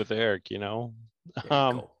 I'm in with Eric, you know. There you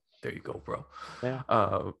Um, go. There you go, bro. yeah.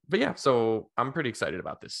 But yeah, so I'm pretty excited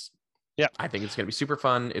about this. Yeah. I think it's going to be super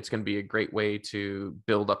fun. It's going to be a great way to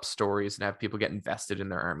build up stories and have people get invested in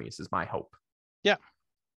their armies, is my hope. Yeah.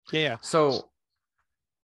 Yeah. So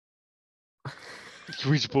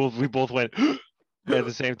We both went at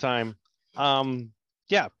the same time.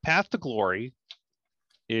 Yeah, Path to Glory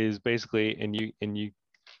is basically, and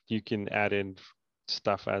you can add in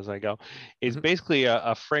stuff as I go. It's Mhm. basically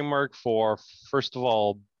a framework for, first of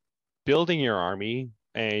all, building your army,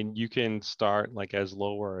 and you can start like as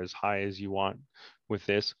low or as high as you want with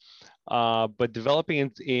this, but developing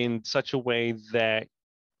it in such a way that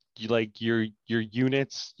you like your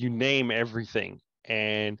units, you name everything,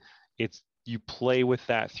 and it's you play with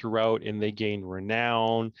that throughout, and they gain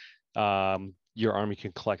renown. Your army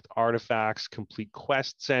can collect artifacts, complete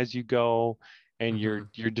quests as you go, and Mhm.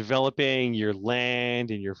 you're developing your land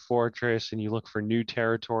and your fortress, and you look for new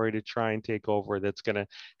territory to try and take over that's going to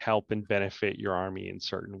help and benefit your army in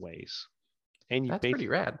certain ways. And you That's pretty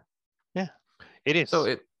rad. yeah, it is. So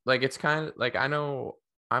it's kind of like, I know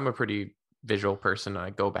I'm a pretty visual person. I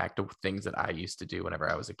go back to things that I used to do whenever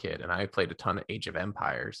I was a kid, and I played a ton of Age of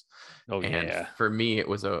Empires. Oh And yeah. for me, it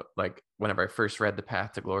was whenever I first read the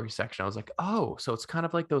Path to Glory section, I was like, oh, so it's kind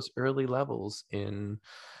of like those early levels in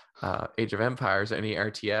Age of Empires, any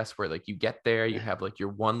RTS, where like you get there, you have like your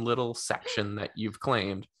one little section that you've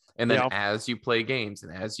claimed. And then Yeah. as you play games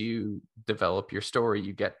and as you develop your story,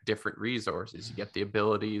 you get different resources, you get the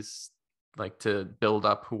abilities like to build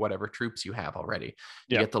up whatever troops you have already.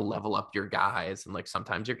 You Yeah. get to level up your guys, and like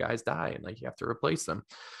sometimes your guys die and like you have to replace them.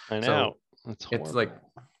 I know. So It's it's horrible. like,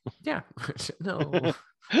 yeah, no,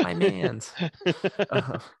 my man's.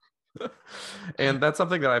 And that's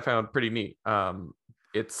something that I found pretty neat.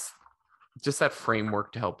 It's just that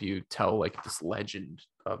framework to help you tell like this legend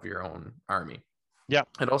of your own army. Yeah.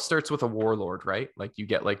 It all starts with a warlord, right? Like you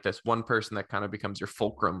get like this one person that kind of becomes your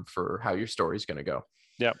fulcrum for how your story's going to go.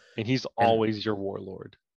 Yeah, and he's And- always your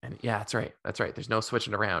warlord. And yeah, that's right. That's right. There's no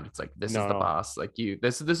switching around. It's like, this is the No. boss. Like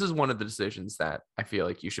this is one of the decisions that I feel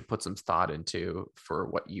like you should put some thought into for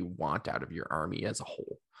what you want out of your army as a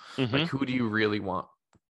whole. Mhm. Like, who do you really want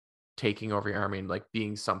taking over your army and like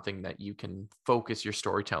being something that you can focus your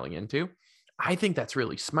storytelling into? I think that's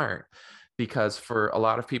really smart, because for a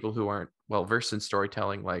lot of people who aren't well versed in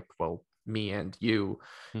storytelling, like, well, me and you,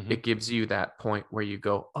 Mhm. it gives you that point where you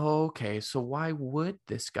go, oh, okay, so why would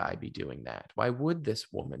this guy be doing that? Why would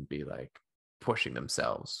this woman be like pushing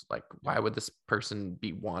themselves? Like, why would this person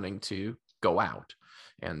be wanting to go out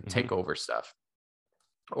and take over stuff?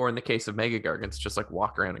 Or in the case of Mega Gargants, just like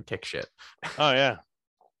walk around and kick shit. Oh yeah,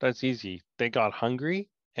 that's easy. They got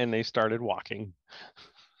hungry and they started walking.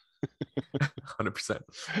 100%.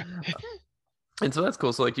 And so that's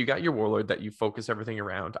cool. So like you got your warlord that you focus everything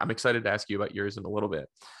around. I'm excited to ask you about yours in a little bit.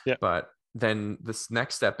 Yeah. But then this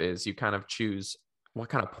next step is you kind of choose what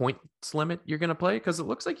kind of points limit you're going to play, because it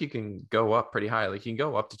looks like you can go up pretty high. Like you can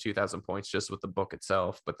go up to 2,000 points just with the book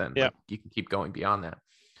itself, but then Yeah. like, you can keep going beyond that,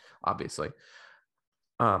 obviously.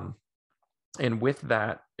 And with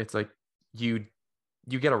that, it's like you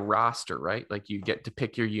get a roster, right? Like you get to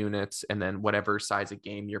pick your units, and then whatever size of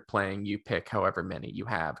game you're playing, you pick however many you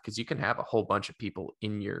have, because you can have a whole bunch of people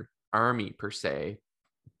in your army per se,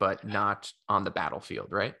 but not on the battlefield,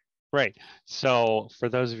 right? Right. So for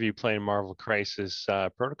those of you playing Marvel Crisis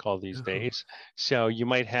Protocol these days, so you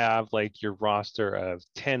might have like your roster of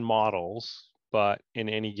 10 models, but in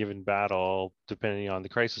any given battle, depending on the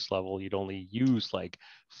crisis level, you'd only use like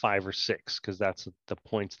 5 or 6, because that's the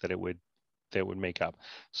points that it would make up.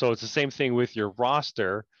 So it's the same thing with your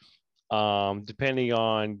roster. Depending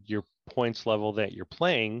on your points level that you're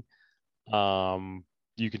playing,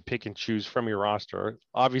 you can pick and choose from your roster.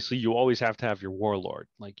 Obviously, you always have to have your warlord.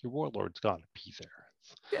 Like your warlord's got to be there.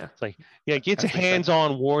 Yeah. It's like, yeah, get a As they say.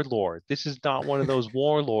 hands-on warlord. This is not one of those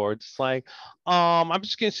warlords. It's like, I'm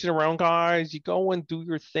just gonna sit around, guys. You go and do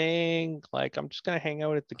your thing. Like, I'm just gonna hang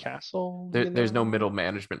out at the castle. There's no middle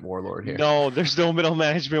management warlord here. No, there's no middle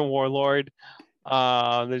management warlord.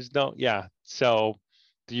 There's no, yeah. So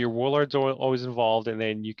your warlord's always involved, and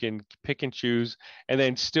then you can pick and choose, and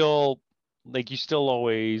then still, like, you still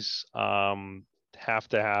always have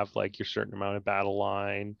to have like your certain amount of battle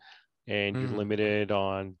line, and you're limited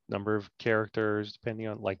on number of characters depending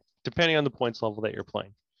on the points level that you're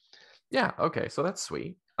playing. Yeah. Okay. So that's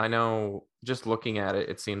sweet. I know, just looking at it,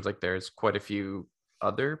 it seems like there's quite a few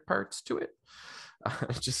other parts to it.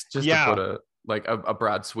 just Yeah. to put like a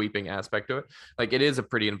broad sweeping aspect to it. Like it is a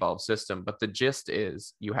pretty involved system, but the gist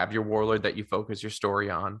is you have your warlord that you focus your story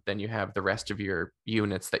on, then you have the rest of your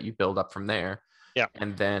units that you build up from there. Yeah.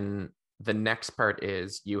 And then the next part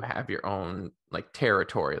is you have your own like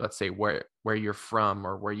territory, let's say where you're from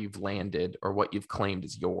or where you've landed or what you've claimed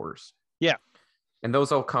is yours. Yeah. And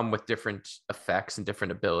those all come with different effects and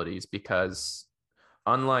different abilities, because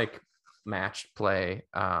unlike matched play,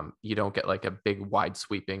 you don't get like a big wide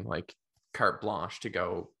sweeping like carte blanche to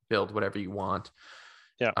go build whatever you want.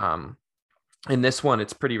 Yeah. In this one,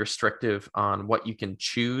 it's pretty restrictive on what you can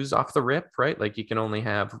choose off the rip, right? Like you can only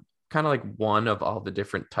have kind of like one of all the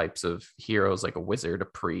different types of heroes, like a wizard, a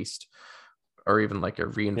priest, or even like a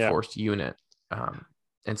reinforced unit.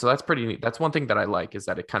 And so that's pretty neat. That's one thing that I like, is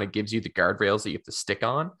that it kind of gives you the guardrails that you have to stick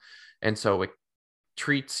on. And so it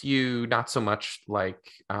treats you not so much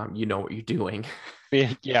like you know what you're doing.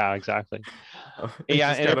 Yeah, exactly.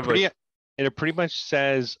 Yeah, and it pretty much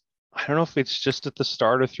says, I don't know if it's just at the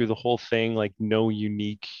start or through the whole thing, like no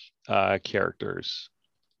unique characters.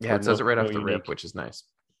 Yeah, it says it right off the rip, which is nice.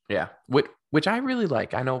 Yeah, which I really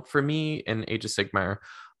like. I know for me in Age of Sigmar,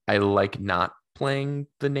 I like not playing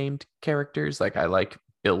the named characters. Like I like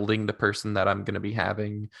building the person that I'm going to be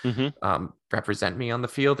having represent me on the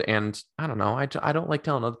field. And I don't know, I don't like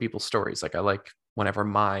telling other people's stories. Like I like whenever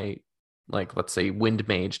my, like, let's say Wind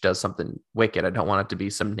Mage does something wicked, I don't want it to be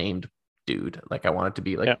some named dude. Like I want it to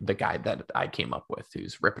be like the guy that I came up with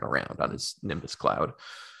who's ripping around on his Nimbus Cloud.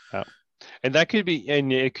 Yeah. And that could be,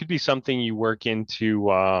 and it could be something you work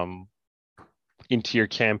into your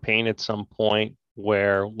campaign at some point,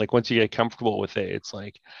 where like once you get comfortable with it, it's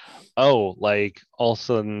like, oh, like all of a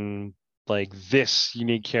sudden, like this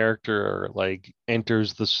unique character like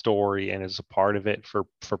enters the story and is a part of it for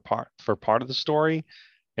part of the story,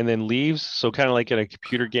 and then leaves. So kind of like in a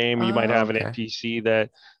computer game, you might have an NPC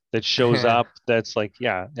that shows up that's like,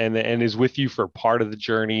 and is with you for part of the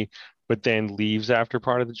journey, but then leaves after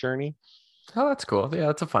part of the journey. Oh, that's cool. Yeah,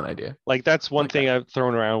 that's a fun idea. Like that's one thing I've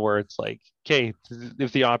thrown around, where it's like, okay,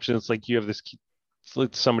 if the option is like you have this,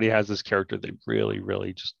 somebody has this character they really,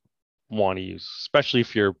 really just want to use, especially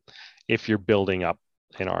if you're building up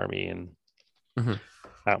an army. And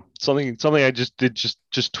something I just did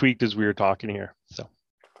just tweaked as we were talking here. So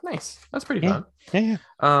nice. That's pretty fun.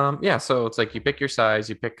 Yeah. So it's like you pick your size,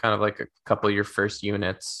 you pick kind of like a couple of your first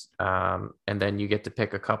units, and then you get to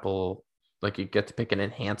pick a couple, like you get to pick an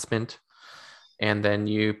enhancement, and then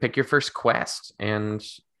you pick your first quest. And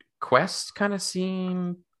quest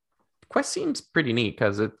seems pretty neat,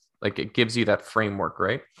 because it gives you that framework,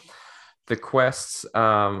 right? The quests,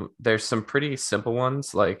 there's some pretty simple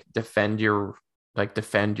ones, like defend your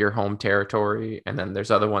home territory, and then there's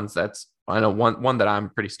other ones that's, I know one that I'm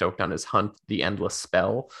pretty stoked on is hunt the endless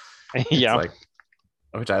spell. Yeah, like,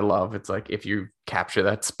 which I love. It's like if you capture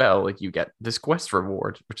that spell, like you get this quest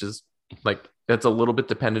reward, which is like, that's a little bit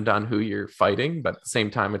dependent on who you're fighting, but at the same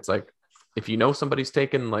time, it's like if you know somebody's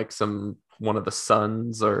taken like one of the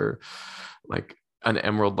suns or like an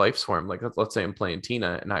Emerald Life Swarm, like let's say I'm playing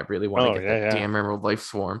Tina and I really want to get that damn Emerald Life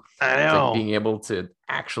Swarm. I know. Like being able to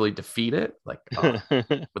actually defeat it, like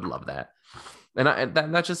would love that. And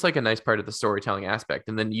that's just like a nice part of the storytelling aspect.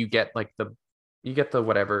 And then you get the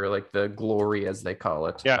whatever, like the glory, as they call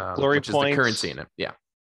it. Glory which points. Is the currency in it.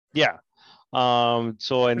 Yeah.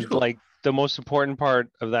 So, and cool. Like the most important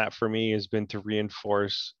part of that for me has been to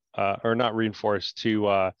reinforce, or not reinforce,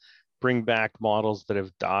 to bring back models that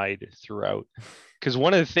have died throughout. Because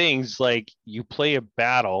one of the things, like you play a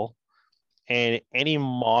battle, and any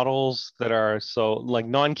models that are like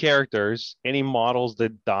non-characters, any models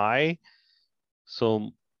that die.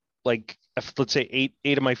 So like if, let's say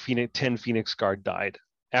eight of my 10 Phoenix Guard died.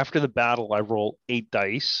 After the battle, I roll 8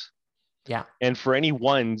 dice. Yeah. And for any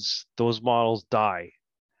ones, those models die.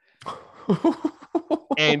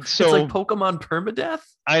 And so it's like Pokemon permadeath.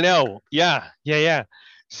 I know. Yeah.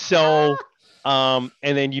 So and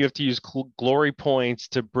then you have to use glory points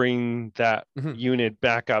to bring that unit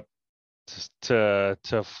back up to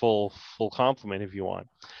full complement if you want.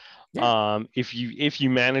 If you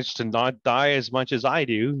manage to not die as much as I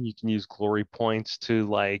do, you can use glory points to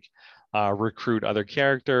like recruit other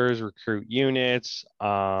characters, recruit units.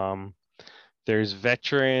 There's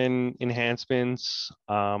veteran enhancements.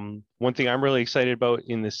 One thing I'm really excited about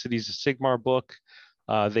in the Cities of Sigmar book,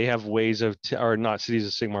 they have ways of, or not Cities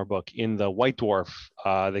of Sigmar book, in the White Dwarf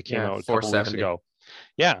that came out a couple weeks ago.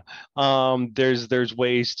 Yeah. There's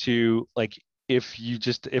ways to, like,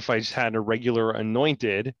 if I just had a regular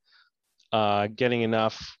anointed, getting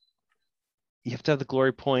enough, you have to have the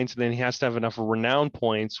glory points, and then he has to have enough renown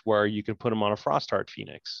points where you can put him on a Frostheart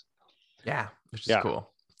Phoenix. Yeah, which is cool.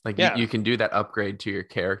 Like Yeah. you can do that upgrade to your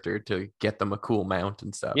character to get them a cool mount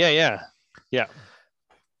and stuff. Yeah.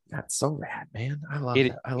 That's so rad, man. I love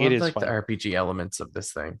It that. I it love is like the fun. RPG elements of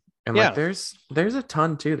this thing. And like Yeah. there's a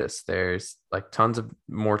ton to this. There's like tons of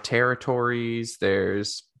more territories.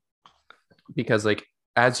 There's because like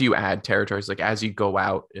as you add territories, like as you go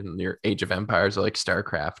out in your Age of Empires or like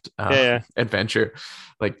StarCraft Yeah. adventure,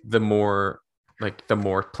 the more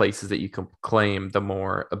places that you can claim, the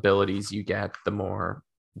more abilities you get, the more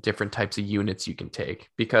different types of units you can take,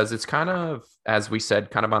 because it's kind of, as we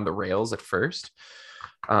said, kind of on the rails at first.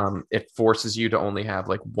 It forces you to only have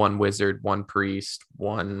like one wizard, one priest,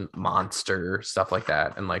 one monster, stuff like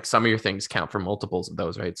that. And like some of your things count for multiples of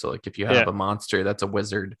those, right? So like if you have a monster that's a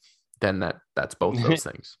wizard, then that's both of those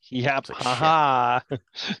things. Yep. Like, haha.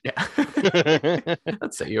 Yeah.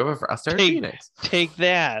 Let's say you have a Frostart Phoenix. Take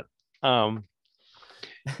that.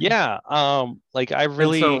 Yeah. Like I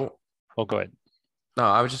really. Oh, go ahead. No,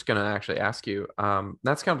 I was just gonna actually ask you.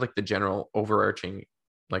 That's kind of like the general overarching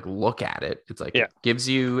like look at it. It's like, it gives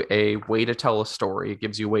you a way to tell a story. It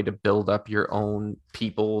gives you a way to build up your own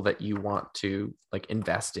people that you want to like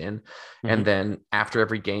invest in. And then after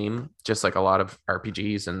every game, just like a lot of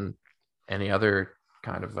RPGs and any other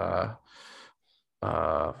kind of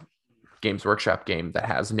Games Workshop game that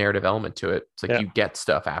has narrative element to it, it's like you get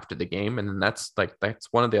stuff after the game. And then that's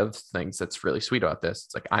one of the other things that's really sweet about this.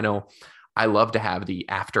 It's like, I know I love to have the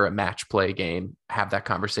after a match play game, have that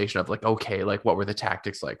conversation of like, okay, like what were the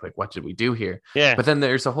tactics like what did we do here? Yeah. But then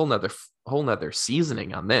there's a whole nother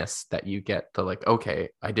seasoning on this that you get to like, okay,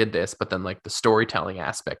 I did this, but then like the storytelling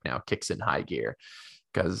aspect now kicks in high gear,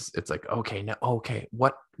 because it's like, okay, now, okay,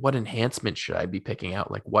 what enhancement should I be picking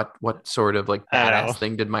out? Like what sort of like badass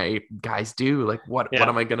thing did my guys do? Like what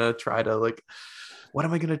am I gonna try to like, what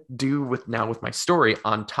am I going to do with my story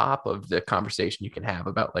on top of the conversation you can have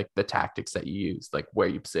about like the tactics that you use, like where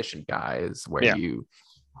you position guys,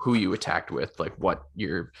 who you attacked with, like what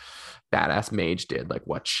your badass mage did, like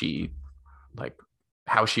what she, like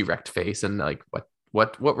how she wrecked face, and like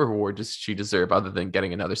what reward does she deserve other than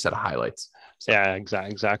getting another set of highlights. So. Yeah,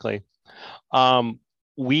 exactly.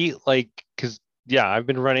 We like, cause I've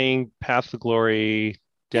been running Path to Glory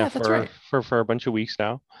for a bunch of weeks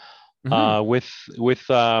now. With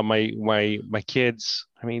my kids.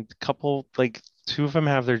 I mean, two of them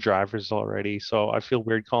have their drivers already, so I feel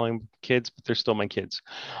weird calling them kids, but they're still my kids.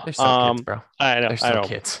 They're still kids, bro. I know. They're still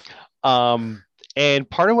kids. And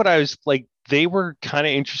part of what I was like, they were kind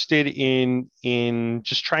of interested in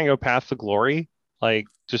just trying out Path to Glory, like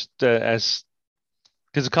just as,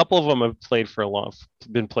 because a couple of them have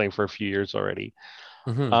been playing for a few years already.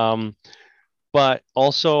 But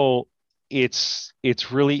also, it's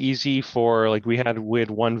really easy for, like, we had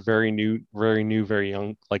one very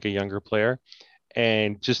young, like a younger player,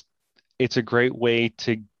 and just it's a great way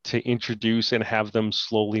to introduce and have them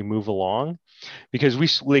slowly move along, because we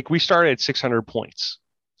started at 600 points.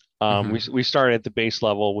 We started at the base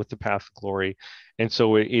level with the Path of Glory, and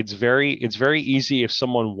so it's very easy if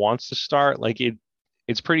someone wants to start. Like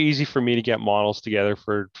it's pretty easy for me to get models together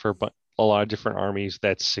for a lot of different armies.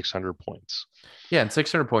 That's 600 points. Yeah, and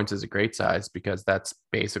 600 points is a great size, because that's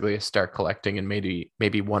basically a start collecting and maybe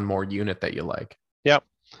one more unit that you like. Yep.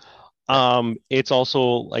 It's also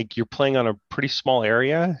like you're playing on a pretty small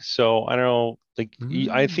area, so I don't know. Like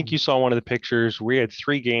I think you saw one of the pictures. We had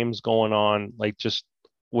 3 games going on, like just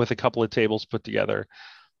with a couple of tables put together.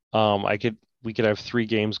 We could have 3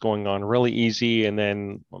 games going on really easy, and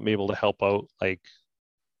then I'm able to help out. Like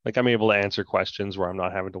I'm able to answer questions where I'm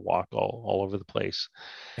not having to walk all over the place.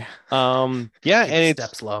 Yeah. And it's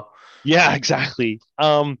steps low. Yeah, exactly.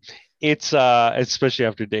 It's especially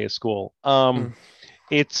after a day of school.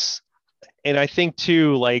 It's, and I think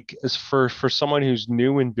too, like, as for someone who's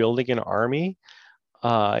new in building an army,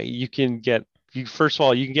 you can get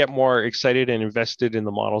more excited and invested in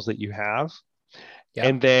the models that you have.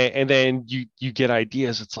 Yep. And then you get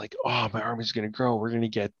ideas. It's like, oh, my army's going to grow. We're going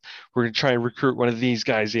to try and recruit one of these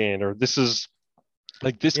guys in, or this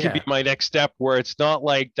could be my next step, where it's not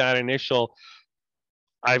like that initial,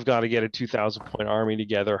 I've got to get a 2,000 point army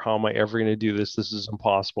together. How am I ever going to do this? This is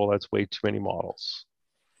impossible. That's way too many models.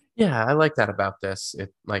 Yeah, I like that about this.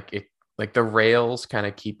 Like the rails kind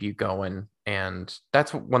of keep you going. And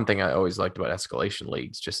that's one thing I always liked about escalation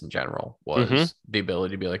leagues, just in general, was the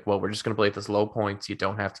ability to be like, well, we're just going to play at this low points. You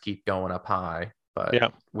don't have to keep going up high.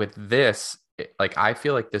 But with this, I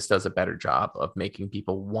feel like this does a better job of making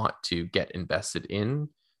people want to get invested in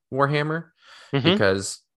Warhammer,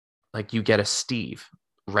 because like you get a Steve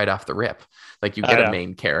right off the rip. Like you get a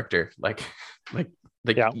main character, like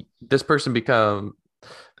this person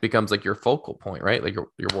becomes like your focal point, right? Like your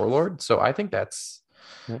warlord. So I think that's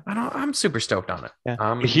Yeah. I'm super stoked on it.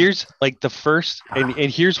 Yeah. Here's like the first, and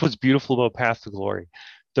here's what's beautiful about Path to Glory.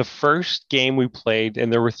 The first game we played,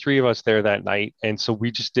 and there were 3 of us there that night, and so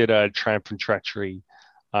we just did a Triumph and Treachery,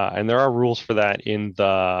 and there are rules for that in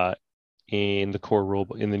the core rule,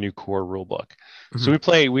 in the new core rule book. So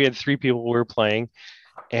we had 3 people we were playing,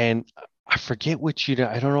 and I forget which unit.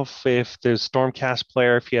 I don't know if the Stormcast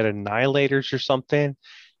player, if he had Annihilators or something,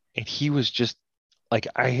 and he was just like,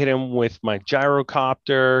 I hit him with my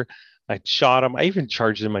gyrocopter. I shot him. I even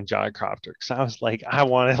charged him my gyrocopter because I was like, I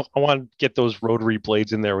want to get those rotary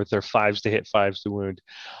blades in there with their 5s to hit, 5s to wound.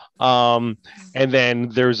 And then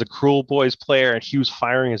there's a Cruel Boys player, and he was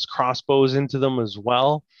firing his crossbows into them as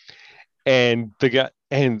well. And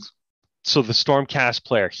so the Stormcast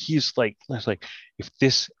player, he's like, if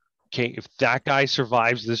that guy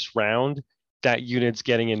survives this round, that unit's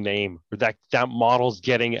getting a name, or that model's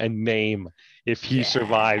getting a name if he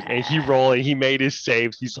survives. And he made his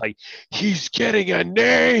saves. He's like, he's getting a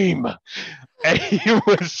name. And he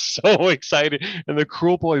was so excited. And the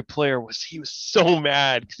Cruel Boy player was so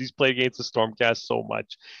mad because he's played against the Stormcast so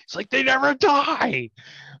much. He's like, they never die.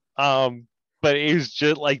 But it was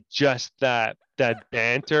just that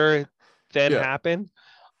banter that happened.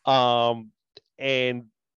 And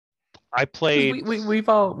I played. We've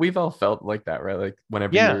all felt like that, right? Like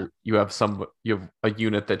whenever you have a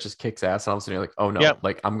unit that just kicks ass, and all of a sudden you're like, oh no,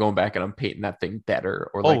 like I'm going back and I'm painting that thing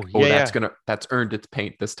better, or like, that's earned its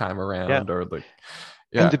paint this time around, or like.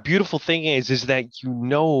 Yeah. And the beautiful thing is that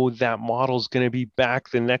that model's going to be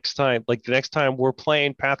back the next time. Like the next time we're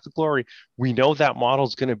playing Path to Glory, we know that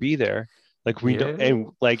model's going to be there. Like we know,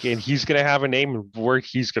 and he's going to have a name, and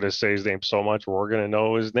he's going to say his name so much, we're going to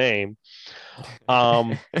know his name.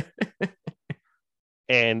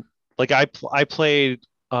 And like I played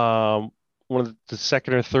one of the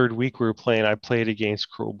second or third week we were playing, I played against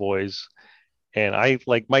Cruel Boys, and I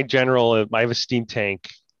like my general. I have a steam tank.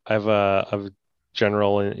 I have a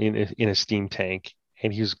general in a steam tank,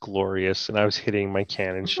 and he was glorious. And I was hitting my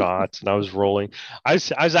cannon shots, and I was rolling. I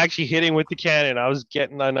was actually hitting with the cannon. I was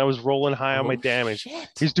rolling high on my damage. Shit.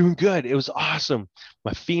 He's doing good. It was awesome.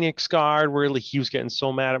 My Phoenix Guard, really, he was getting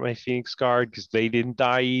so mad at my Phoenix Guard because they didn't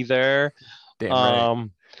die either. Damn right.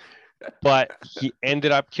 But he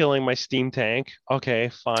ended up killing my steam tank. Okay,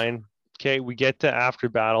 fine. Okay, we get to after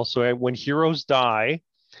battle. So when heroes die,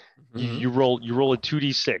 you roll a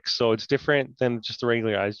 2d6. So it's different than just the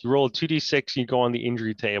regular guys. You roll a 2d6 and you go on the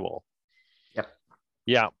injury table. Yep.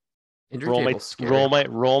 Yeah. Roll my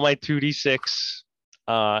 2d6,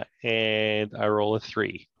 and I roll a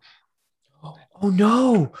 3. Oh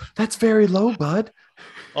no, that's very low, bud.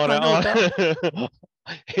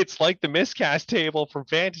 It's like the miscast table from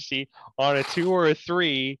Fantasy. On a 2 or a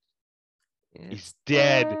 3, he's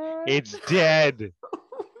dead. It's dead.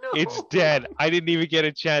 It's dead. I didn't even get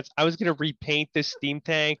a chance. I was gonna repaint this steam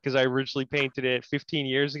tank because I originally painted it 15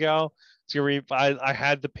 years ago. So I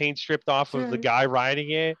had the paint stripped off of the guy riding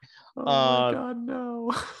it. Oh my God,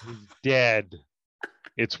 no. He's dead.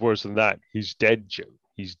 It's worse than that. He's dead, Jim.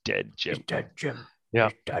 He's dead, Jim. He's dead, Jim. Yeah.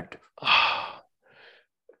 He's dead.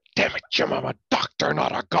 Damn it, Jim! I'm a doctor,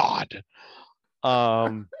 not a god.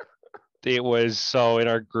 It was so in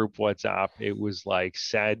our group WhatsApp. It was like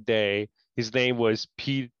sad day. His name was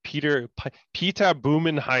Peter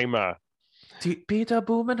Boomenheimer. Peter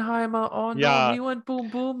Boomenheimer. Oh no, Yeah. he went boom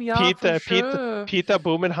boom. Yeah, Peter for sure. Peter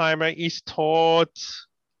Boomenheimer is tot.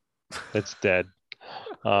 That's dead.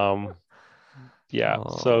 Yeah.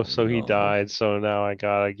 Oh, So he no. died. So now I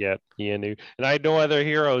gotta get Ian, and I had no other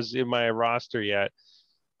heroes in my roster yet.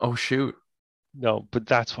 Oh shoot. No, but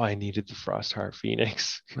that's why I needed the Frostheart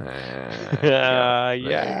Phoenix. There you go.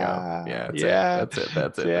 Yeah,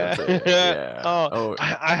 that's it. Yeah. Oh,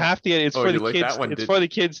 I have to get it. It's for the like kids. that one, It's for the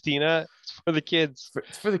kids, Tina. It's for the kids.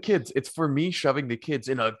 It's for the kids. It's for me shoving the kids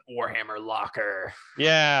in a Warhammer locker.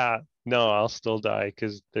 Yeah. No, I'll still die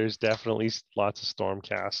because there's definitely lots of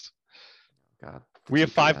Stormcast. God. We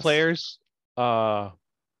have 5 players. Yeah,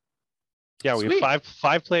 we Sweet. have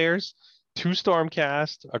five players, 2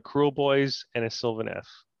 Stormcast, a Cruel Boys, and a Sylvaneth.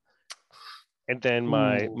 And then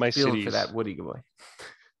my Feeling cities. for that Woody boy.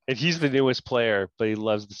 And he's the newest player, but he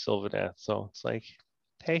loves the Sylvaneth. So it's like,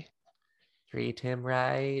 hey. Treat him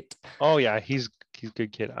right. Oh yeah, he's a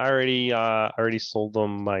good kid. I already sold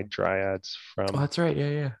them my Dryads Oh, from that's right.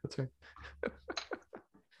 Yeah, that's right.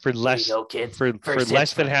 for less There you go, kids. for First less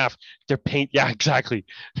hit's than free. half. They're paint. Yeah, exactly.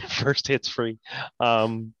 First hit's free.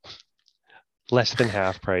 Less than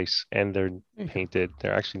half price, and they're painted.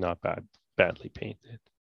 They're actually not badly painted.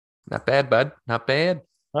 Not bad, bud. Not bad.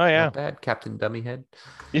 Oh yeah. Not bad, Captain Dummyhead.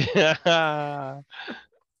 Yeah.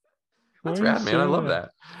 That's rad, man. I love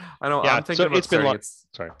that. I know. Yeah, I'm thinking so about it's been starting. It's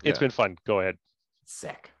Sorry, yeah, it's been fun. Go ahead.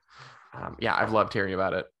 sick. Yeah, I've loved hearing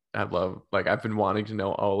about it. I've been wanting to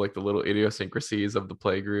know all like the little idiosyncrasies of the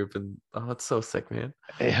play group, and oh, it's so sick, man.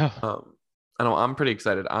 Yeah. I know I'm pretty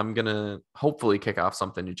excited. I'm gonna hopefully kick off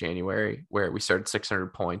something in January where we started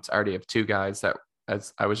 600 points. I already have two guys that,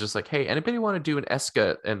 as I was just like, hey, anybody want to do an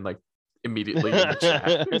ESCA? And like immediately in the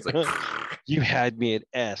chat, it's like, You had me at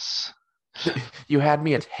S. you had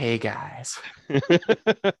me at hey guys.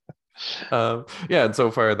 Yeah, and so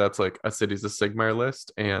far that's like a Cities of Sigmar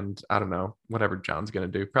list, and I don't know whatever John's gonna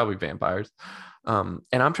do, probably vampires. And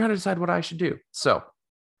I'm trying to decide what I should do. So,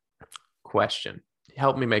 question: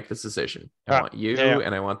 help me make this decision. I want you yeah.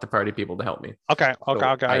 and I want the party people to help me. Okay. So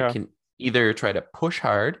I can either try to push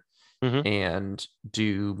hard Mhm. and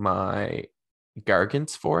do my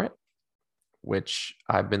Gargants for it, which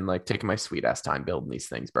I've been like taking my sweet ass time building these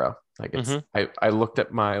things, bro. Like it's I looked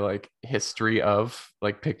at my like history of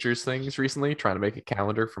like pictures things recently, trying to make a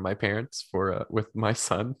calendar for my parents for with my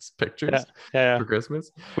son's pictures Yeah. for Christmas.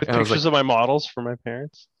 With and pictures of my models for my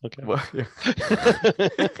parents. Okay. Well, yeah.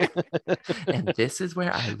 And this is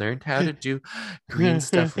where I learned how to do green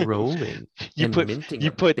stuff rolling. You and put minting you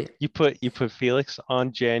a put bit. you put Felix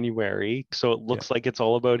on January, so it looks like it's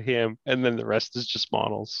all about him, and then the rest is just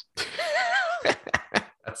models.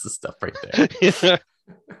 That's the stuff right there. Yeah.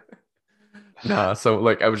 Nah, so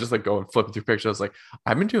like I was just like going flipping through pictures. I was like,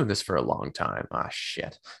 I've been doing this for a long time. Ah,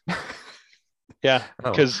 shit. Yeah,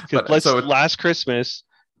 Oh, because but- so it- last Christmas,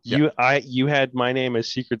 Yeah. you had my name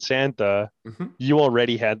as Secret Santa. Mhm. You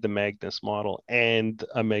already had the Magnus model and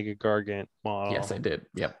a Mega Gargant model. Yes, I did.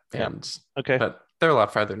 Yep. Yeah. And Okay. but they're a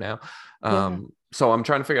lot farther now. Yeah. So I'm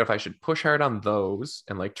trying to figure out if I should push hard on those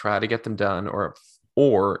and like try to get them done, or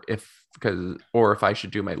if I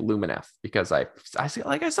should do my Lumineth, because I see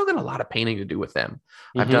like I still got a lot of painting to do with them.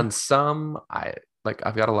 I've Mhm. done some. I've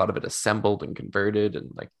got a lot of it assembled and converted, and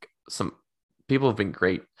like some people have been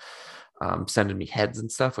great sending me heads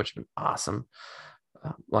and stuff, which have been awesome.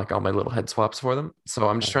 Like all my little head swaps for them. So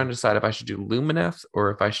I'm just trying to decide if I should do Lumineth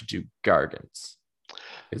or if I should do Gargants.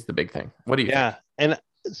 Is the big thing. What do you think? Yeah, and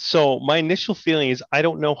so my initial feeling is I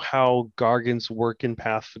don't know how Gargants work in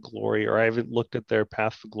Path to Glory, or I haven't looked at their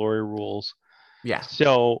Path to Glory rules. Yeah,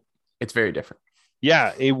 So it's very different.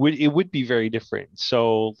 yeah, it would be very different.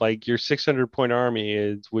 So like your 600 point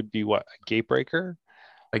army would be what, a Gatebreaker?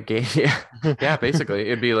 A game, yeah, basically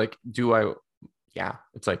it'd be like,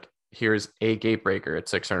 it's like here's a Gatebreaker at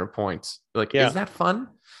 600 points. Like, Yeah. is that fun?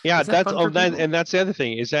 Yeah, Is that that's fun for people? and that's the other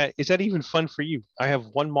thing. Is that even fun for you? I have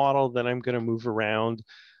one model that I'm gonna move around.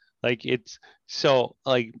 Like it's so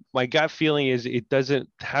like my gut feeling is it doesn't,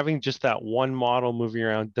 having just that one model moving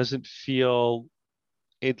around doesn't feel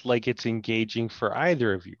it like it's engaging for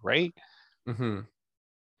either of you, right? Mm-hmm.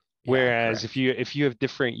 Whereas if you have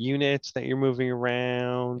different units that you're moving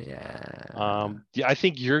around, I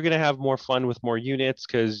think you're gonna have more fun with more units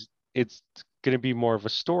because it's gonna be more of a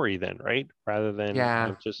story then, right? Rather than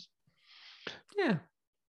just yeah.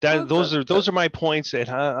 that. Those are my points, and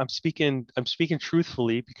I'm speaking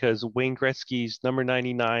truthfully because Wayne Gretzky's number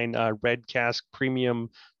 99 red cask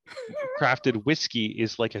premium crafted whiskey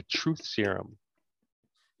is like a truth serum.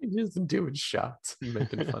 He's just doing shots and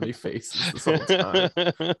making funny faces this whole time.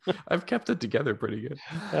 I've kept it together pretty good.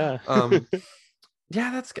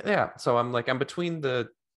 So I'm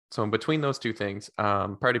between those two things.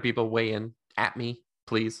 Party people, weigh in at me,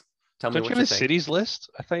 please. Tell me Don't what you you have a think. cities list?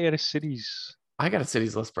 I thought you had a cities. I got a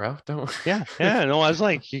cities list, bro. Don't. Yeah. No, I was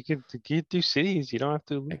like, you could do cities. You don't have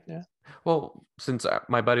to. Yeah. Well, since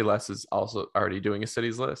my buddy Les is also already doing a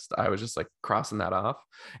cities list, I was just like crossing that off.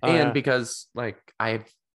 Because like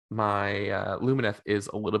my Lumineth is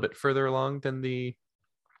a little bit further along than the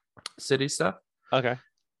city stuff. Okay.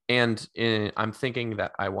 And I'm thinking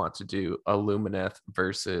that I want to do a Lumineth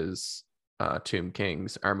versus Tomb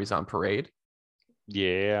King's Armies on Parade.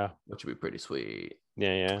 Yeah. Which would be pretty sweet.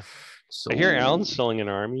 Yeah. So I hear Alan's selling an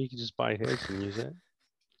army. You can just buy his and use it.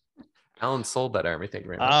 Alan sold that army, thank you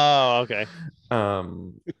very much. Oh, okay.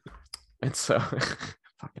 And so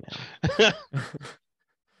fucking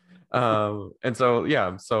hell.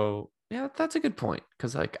 That's a good point,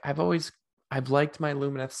 because like I've liked my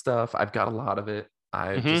Lumineth stuff. I've got a lot of it.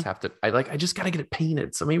 I just have to I just gotta get it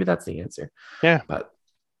painted. So maybe that's the answer. Yeah. But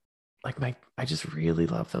like I just really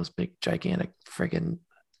love those big gigantic friggin'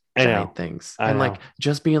 giant things. And like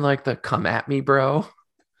just being like the come at me, bro.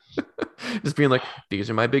 Just being like, these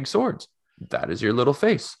are my big swords. That is your little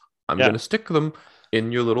face. I'm gonna stick them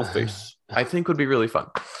in your little face. I think would be really fun.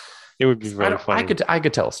 It would be very fun. I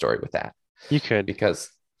could tell a story with that. You could, because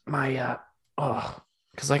my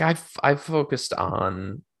because like I've focused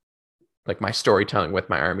on like my storytelling with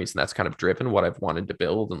my armies, and that's kind of driven what I've wanted to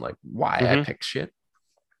build and like why I Mhm. pick shit.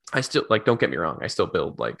 I still like, don't get me wrong, I still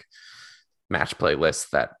build like match play lists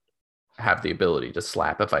that have the ability to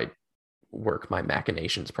slap if I work my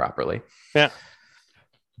machinations properly. Yeah.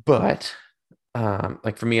 But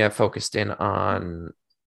like for me, I focused in on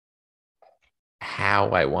how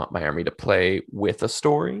I want my army to play with a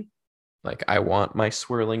story. Like I want my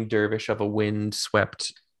swirling dervish of a wind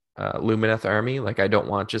swept Lumineth army. Like I don't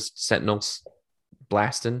want just sentinels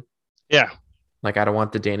blasting. Yeah. Like I don't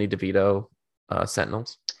want the Danny DeVito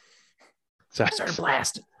sentinels. So, I started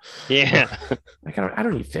blasting. yeah. Like I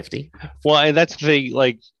don't need 50. Well, and that's the thing,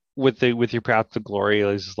 like with your path to glory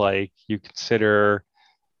is like you consider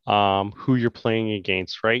who you're playing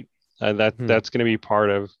against, right? That's going to be part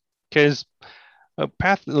of, because a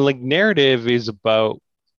path like narrative is about,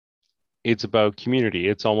 it's about community.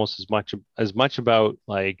 It's almost as much about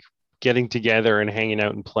like getting together and hanging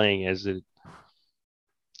out and playing as it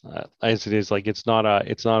is like it's not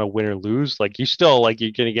a win or lose. Like you still like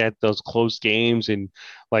you're gonna get those close games and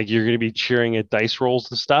like you're gonna be cheering at dice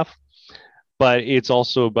rolls and stuff. But it's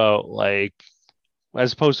also about like,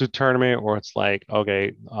 as opposed to a tournament where it's like,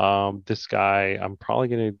 okay, this guy I'm probably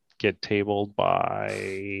gonna get tabled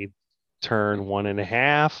by turn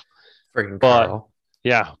 1.5. Friggin' But Carl.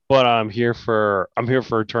 yeah, but I'm here for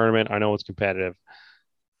a tournament. I know it's competitive.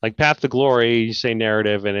 Like Path to Glory, you say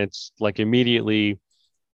narrative, and it's like immediately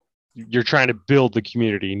you're trying to build the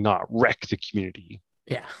community, not wreck the community.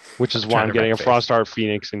 Yeah. Which is why Trying I'm to getting a wreck Frost Art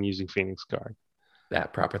Phoenix and using Phoenix Guard.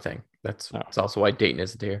 that proper thing. That's Oh. it's also why Dayton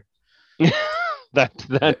isn't here.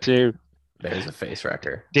 that too. There's a face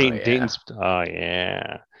wrecker. Dayton's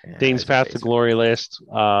Dayton's Path to Glory list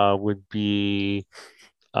would be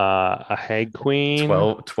a Hag Queen.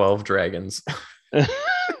 12 dragons.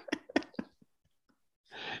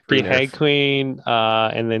 Be Hag Queen,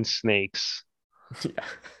 and then snakes. Yeah.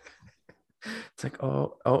 It's like,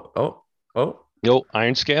 oh. Yo,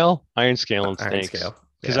 Iron Scale and snakes. Iron Scale.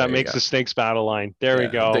 Because that makes the snakes battle line. There we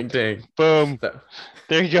go. Ding ding. Boom. So,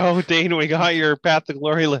 there you go, Dane. We got your Path to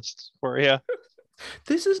Glory list for you.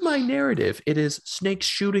 this is my narrative. It is snakes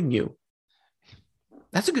shooting you.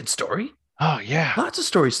 That's a good story. Oh yeah. Lots of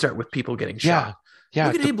stories start with people getting shot. Yeah.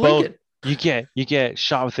 Look at Abe Lincoln. You get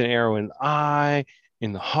shot with an arrow in the eye,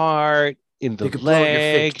 in the heart, in the They could blow out your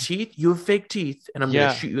leg. fake teeth. You have fake teeth, and I'm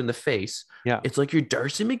gonna shoot you in the face. Yeah. It's like you're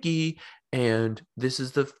Darcy McGee, and this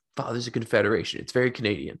is the Fathers of Confederation. It's very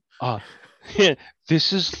Canadian.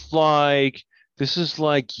 This is like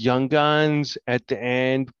Young Guns at the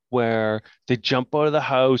end where they jump out of the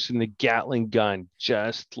house and the Gatling gun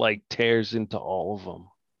just like tears into all of them.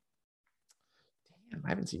 Damn, I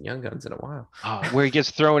haven't seen Young Guns in a while. Where he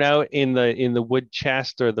gets thrown out in the wood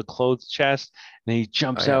chest or the clothes chest, and he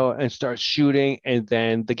jumps out and starts shooting, and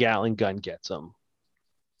then the Gatling gun gets him.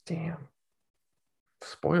 Damn.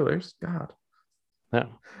 Spoilers, God. No.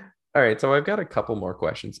 All right, so I've got a couple more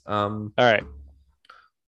questions. All right.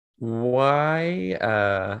 Why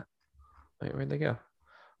wait, where'd they go?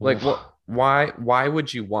 Like why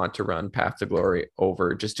would you want to run Path to Glory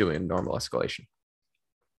over just doing normal escalation?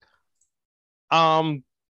 Normal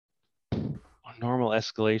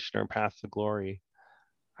escalation or Path to Glory.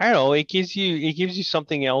 I don't know, it gives you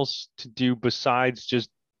something else to do besides just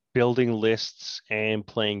building lists and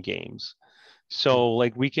playing games. So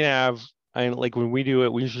like we can have, and like when we do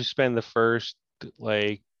it, we usually spend the first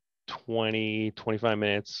like 20-25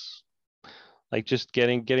 minutes like just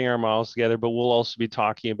getting our models together, but we'll also be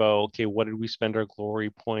talking about, okay, what did we spend our glory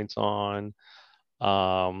points on,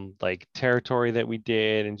 like territory that we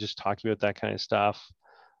did, and just talking about that kind of stuff.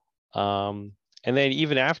 And then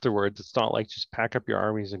even afterwards, it's not like just pack up your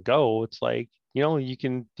armies and go. It's like, you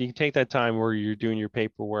can take that time where you're doing your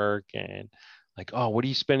paperwork and like, oh, what are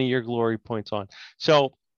you spending your glory points on?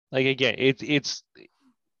 So like, again, it's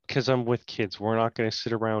because I'm with kids. We're not going to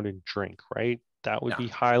sit around and drink, right? That would be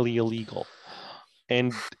highly illegal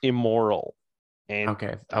and immoral. And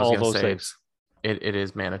okay, I was going to say things. It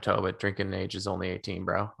is Manitoba. Drinking age is only 18,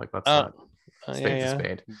 bro. Like, let's not spade to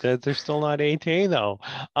spade. They're still not 18 though.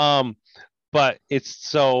 But it's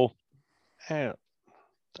so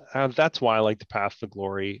that's why I like the Path to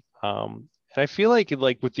Glory. And I feel like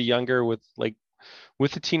with the younger, with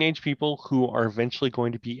the teenage people who are eventually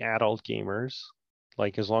going to be adult gamers,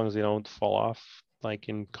 like as long as they don't fall off like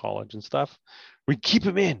in college and stuff, we keep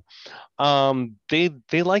them in.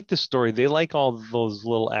 They like the story. They like all those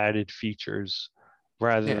little added features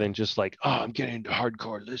rather than just like, oh, I'm getting into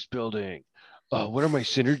hardcore list building. What are my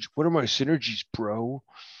synergies, bro?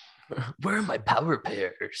 Where are my power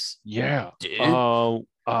pairs? Yeah. Dude.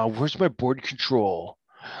 Where's my board control?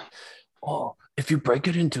 Oh, if you break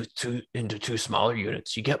it into two smaller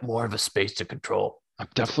units, you get more of a space to control. I'm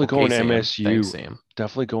definitely Okay, going Sam. MSU. Thanks, Sam.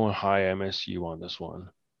 Definitely going high MSU on this one.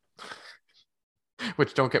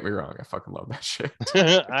 Which, don't get me wrong, I fucking love that shit.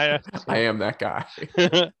 I am that guy.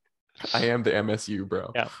 I am the MSU,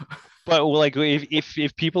 bro. Yeah. But like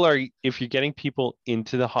if people are, if you're getting people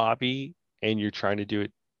into the hobby and you're trying to do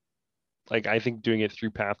it, like I think doing it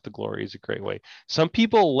through Path to Glory is a great way. Some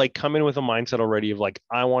people like come in with a mindset already of like,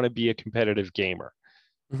 I want to be a competitive gamer.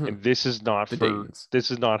 Mhm. And this is not The for Danes.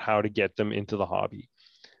 this is not how to get them into the hobby.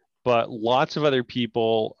 But lots of other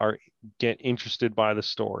people get interested by the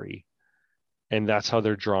story, and that's how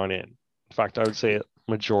they're drawn in. In fact, I would say a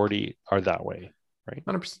majority are that way, right?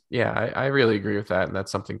 100%. Yeah, I really agree with that, and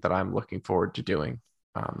that's something that I'm looking forward to doing.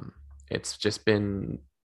 It's just been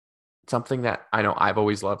something that I know I've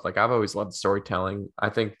always loved. Like, I've always loved storytelling. I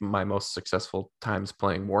think my most successful times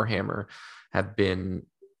playing Warhammer have been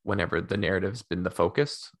whenever the narrative's been the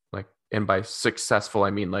focus. Like, and by successful, I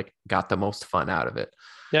mean like got the most fun out of it.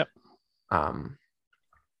 Yep.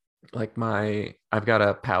 Like I've got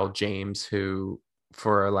a pal, James, who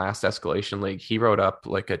for our last Escalation League, he wrote up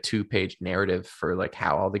like a 2-page narrative for like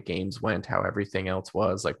how all the games went, how everything else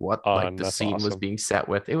was, like what like the scene was being set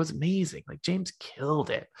with. It was amazing. Like, James killed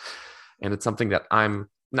it. And it's something that I'm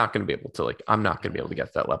not going to be able to, like, I'm not going to be able to get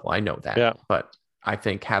to that level. I know that. Yeah. But I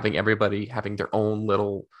think having everybody having their own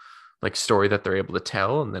little like story that they're able to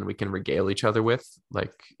tell, and then we can regale each other with,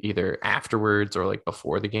 like, either afterwards or like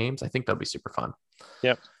before the games, I think that'll be super fun.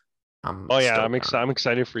 Yep. I'm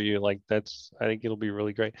excited for you. Like, I think it'll be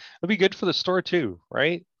really great. It'll be good for the store too,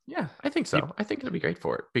 right? Yeah, I think so. I think it'll be great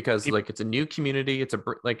for it because like it's a new community. It's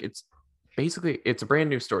basically a brand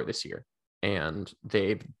new store this year, and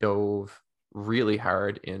they've dove really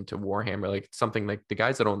hard into Warhammer. Like, something like the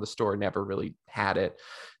guys that own the store never really had it.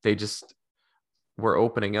 They just were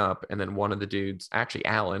opening up, and then one of the dudes, actually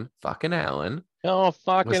Alan, Oh,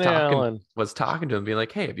 fucking Alan. was talking to him, being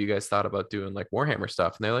like, hey, have you guys thought about doing like Warhammer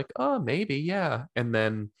stuff? And they're like, oh, maybe, yeah. And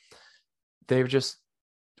then they're just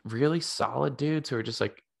really solid dudes who are just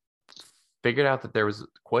like figured out that there was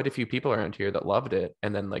quite a few people around here that loved it,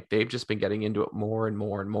 and then like they've just been getting into it more and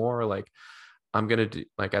more and more. Like, I'm gonna do,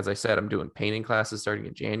 like, as I said, I'm doing painting classes starting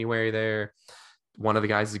in January there. One of the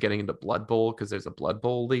guys is getting into Blood Bowl because there's a Blood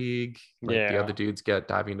Bowl league. Like, the other dudes get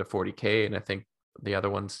diving into 40K, and I think the other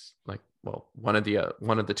one's like, well, one of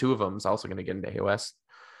the two of them is also going to get into AOS.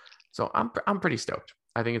 So I'm pretty stoked.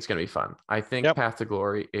 I think it's going to be fun. I think Path to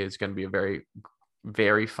Glory is going to be a very,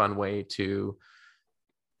 very fun way to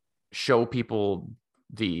show people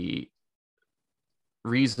the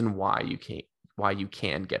reason why you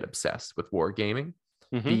can get obsessed with wargaming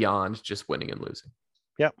beyond just winning and losing.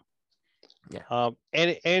 Yep. Yeah.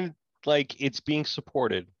 And like, it's being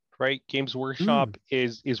supported, right? Games Workshop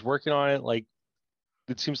is working on it. Like,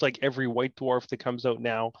 it seems like every White Dwarf that comes out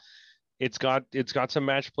now, it's got some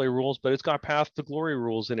match play rules, but it's got Path to Glory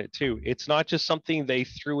rules in it too. It's not just something they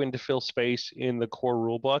threw in to fill space in the core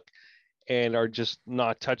rule book and are just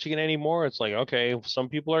not touching it anymore. It's like, okay, some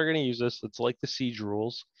people are going to use this. It's like the Siege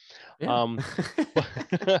rules. Yeah.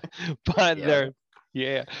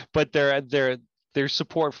 But there's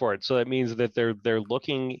support for it. So that means that they're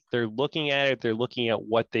looking at it. They're looking at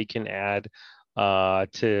what they can add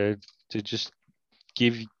to just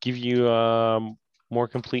give you more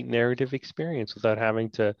complete narrative experience without having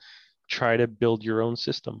to try to build your own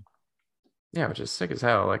system. Yeah, which is sick as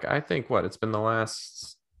hell. Like, I think it's been the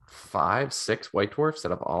last 5-6 White Dwarfs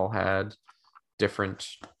that have all had different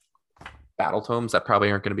battle tomes that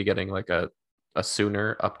probably aren't going to be getting like a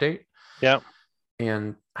sooner update. Yeah.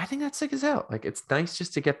 And I think that's sick as hell. Like, it's nice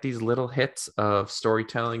just to get these little hits of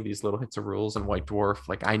storytelling, these little hits of rules in White Dwarf.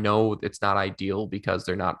 Like, I know it's not ideal because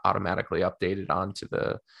they're not automatically updated onto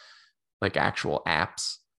the like actual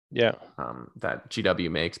apps. Yeah. That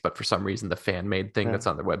GW makes, but for some reason the fan made thing that's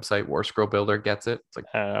on their website, War Scroll Builder, gets it. It's like,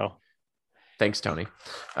 oh, thanks, Tony.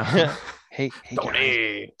 Hey, Tony.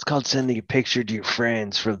 Guys, it's called sending a picture to your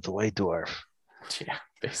friends from the White Dwarf. Yeah,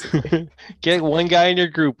 basically. Get one guy in your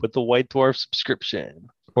group with the White Dwarf subscription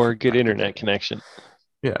or a good internet connection.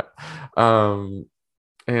 Yeah.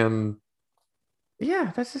 And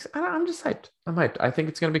yeah, that's just, I'm just hyped. I'm hyped. I think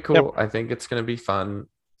it's going to be cool. Yep. I think it's going to be fun.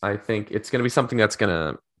 I think it's going to be something that's going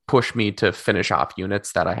to push me to finish off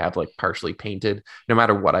units that I have like partially painted, no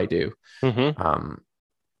matter what I do.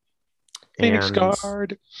 Phoenix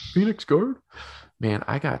Guard. Man,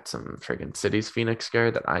 I got some friggin' Cities Phoenix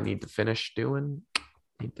Guard that I need to finish doing.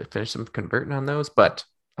 Need to finish some converting on those, but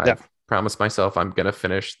I've promised myself I'm going to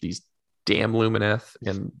finish these damn Lumineth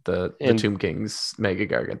and the Tomb King's Mega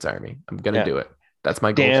Gargant's army. I'm going to do it. That's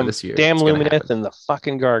my goal for this year. Damn It's gonna Lumineth happen. and the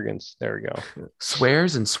fucking Gargants. There we go.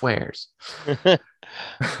 Swears and swears. All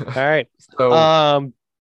right. So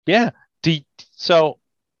Yeah. So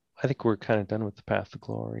I think we're kind of done with the Path to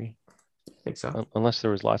Glory. I think so. Unless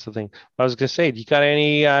there was lots of things. I was gonna say, do you got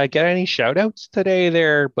any shout outs today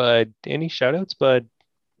there, bud? Any shout outs, bud?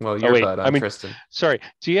 Well, you're wait, bud. I I'm mean- Tristan. Sorry.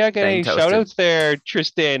 Do you got Bang any toasted. shout outs there,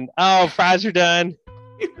 Tristan? Oh, fries are done.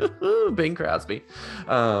 Bing Crosby.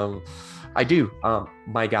 I do.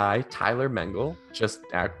 My guy Tyler Mengel just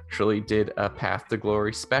actually did a Path to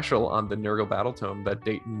Glory special on the Nurgle Battle Tome that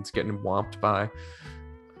Dayton's getting whomped by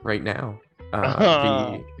right now.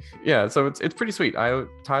 Yeah, so it's pretty sweet.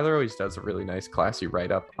 Tyler always does a really nice, classy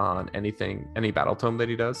write up on any battle tome that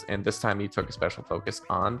he does, and this time he took a special focus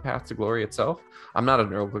on Path to Glory itself. I'm not a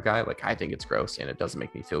Nurgle guy. Like, I think it's gross and it doesn't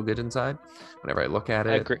make me feel good inside whenever I look at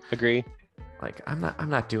it. Agree. Like, I'm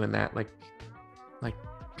not doing that. Like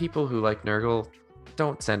people who like Nurgle,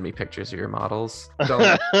 don't send me pictures of your models.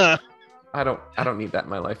 Don't. I don't need that in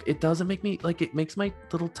my life. It doesn't make me like, it makes my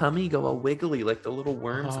little tummy go all wiggly like the little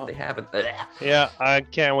worms that they have. Yeah, I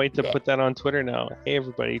can't wait to put that on Twitter now. Hey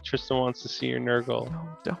everybody, Tristan wants to see your Nurgle. No,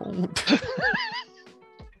 don't.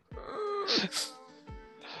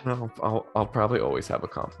 No, I'll probably always have a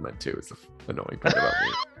compliment too. It's the annoying part about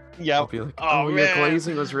me. Yeah. I'll be like, Oh, your man.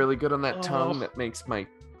 glazing was really good on that Oh. tongue.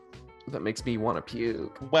 That makes me want to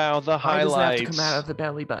puke. Wow, the Why does it have highlights. to come out of the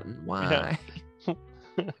belly button? Why? No.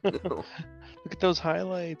 Look at those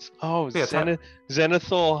highlights. Oh, Yeah,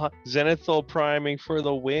 Zenithal priming for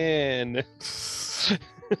the win.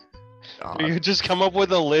 God. You just come up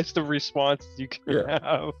with a list of responses you can Yeah.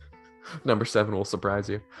 have. Number 7 will surprise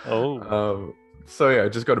you. Oh. So yeah,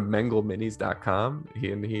 just go to mengelminis.com.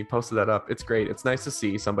 He posted that up. It's great. It's nice to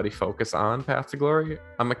see somebody focus on Path to Glory.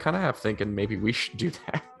 I'm kind of half thinking maybe we should do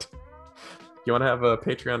that. You want to have a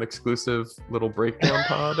Patreon exclusive little breakdown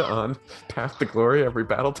pod on Path to Glory every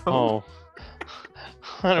battle tome? Oh.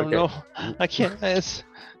 I don't Okay. know. I can't. It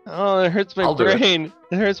hurts my I'll do it. brain.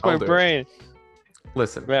 It hurts my I'll do it. brain.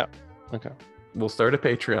 Listen, Yeah. Okay. we'll start a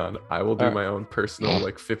Patreon. I will do Alright. my own personal,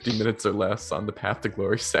 like 50 minutes or less on the Path to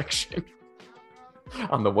Glory section,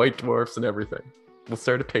 on the White Dwarfs and everything. We'll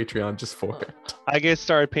start a Patreon just for it. I get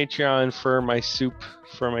started Patreon for my soup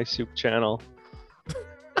channel.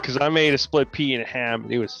 Because I made a split pea and ham.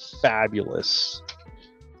 It was fabulous.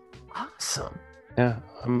 Awesome. Yeah,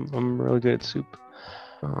 I'm really good at soup.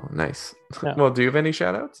 Oh, nice. Yeah. Well, do you have any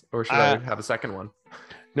shout outs? Or should I have a second one?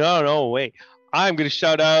 No, wait. I'm gonna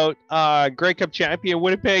shout out Grey Cup champion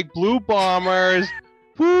Winnipeg Blue Bombers.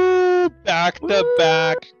 Woo! Back to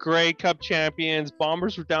back Grey Cup champions.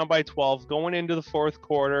 Bombers were down by 12 going into the fourth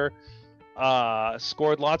quarter.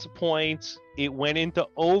 Scored lots of points. It went into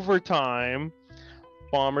overtime.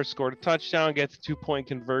 Bombers scored a touchdown, gets a 2-point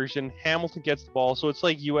conversion. Hamilton gets the ball. So it's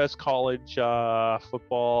like U.S. college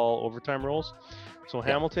football overtime rules. So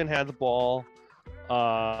Hamilton had the ball.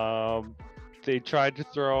 They tried to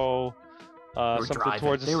throw something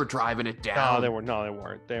towards. They were driving it down. No, they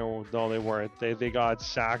weren't. They weren't. They got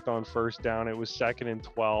sacked on first down. It was 2nd and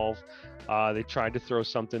 12. They tried to throw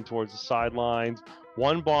something towards the sidelines.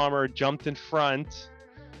 One bomber jumped in front,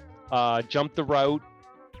 jumped the route.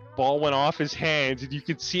 Ball went off his hands, and you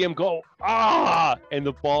could see him go, and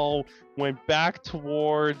the ball went back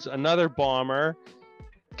towards another bomber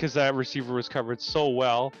because that receiver was covered so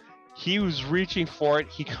well. He was reaching for it.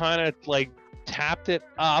 He kind of like tapped it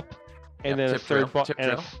up, and then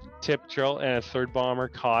tip drill, and a third bomber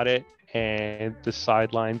caught it, and the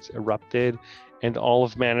sidelines erupted, and all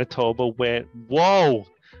of Manitoba went, whoa,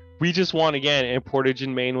 we just won again. And Portage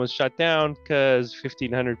in Maine was shut down because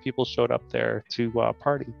 1,500 people showed up there to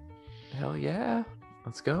party. Hell yeah.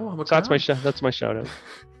 Let's go. So that's my shout out.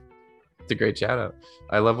 It's a great shout out.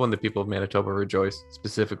 I love when the people of Manitoba rejoice,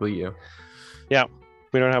 specifically you.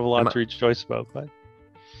 We don't have a lot to rejoice about, but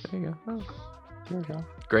There you go. Oh, there we go.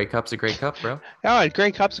 great cup's a great cup, bro. Yeah,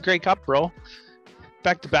 Grey Cup's a great cup, bro.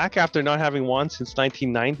 Back to back after not having won since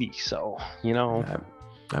 1990. So, I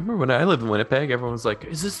remember when I lived in Winnipeg, everyone was like,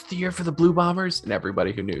 is this the year for the Blue Bombers? And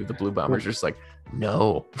everybody who knew the Blue Bombers was just like,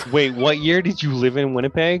 no. Wait, what year did you live in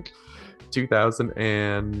Winnipeg?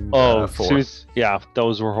 2004. Yeah,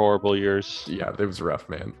 those were horrible years. Yeah, it was rough,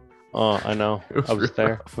 man. Oh, I know. It was I was rough.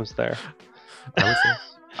 there. I was there.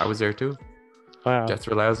 I was there too. Wow. Jets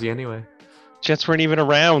were lousy anyway. Jets weren't even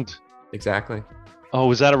around. Exactly. Oh,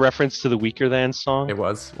 was that a reference to the Weaker Than song? It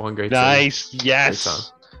was one great song. Nice. Great Yes.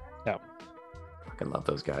 song. Fucking love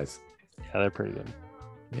those guys. Yeah, they're pretty good.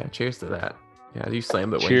 Yeah, cheers to that. Yeah, you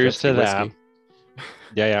slammed it. Cheers to that. Whiskey.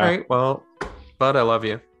 Yeah. All right, well, Bud, I love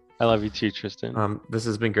you. I love you too, Tristan. This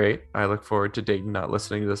has been great. I look forward to Dayton not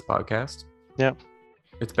listening to this podcast. Yeah.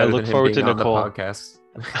 It's better look than him forward being to on Nicole. the podcast.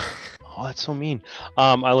 Oh, that's so mean.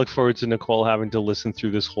 I look forward to Nicole having to listen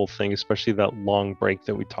through this whole thing, especially that long break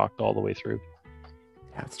that we talked all the way through.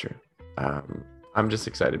 Yeah, that's true. I'm just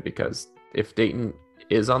excited because if Dayton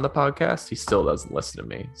is on the podcast, he still doesn't listen to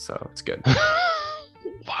me, so it's good.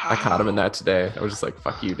 I caught him in that today. I was just like,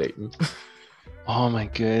 "Fuck you, Dayton." Oh my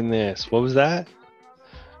goodness, what was that?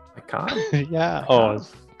 I caught him. Yeah. Oh,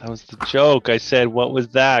 that was the joke. I said, "What was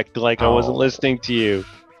that?" Like I wasn't Oh. listening to you.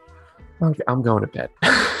 Okay, I'm going to bed.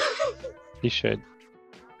 You should.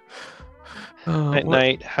 Oh, At what-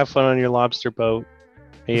 night, have fun on your lobster boat.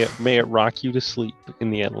 May it rock you to sleep in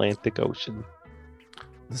the Atlantic Ocean.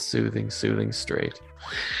 The soothing strait.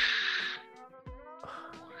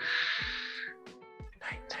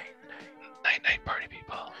 Night, night, party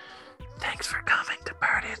people. Thanks for coming to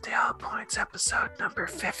Party at the All Points episode number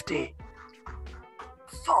 54.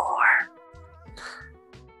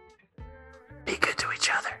 Be good to each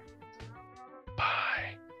other.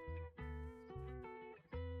 Bye.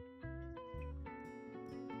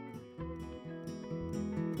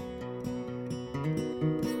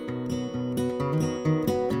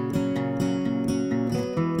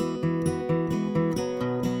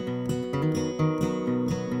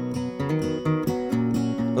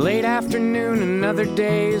 Late afternoon, another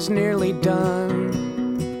day is nearly done.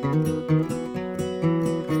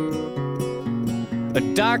 A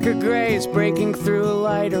darker gray is breaking through a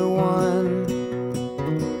lighter one.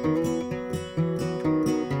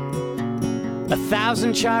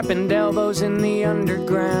 1,000 sharpened elbows in the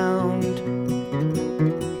underground.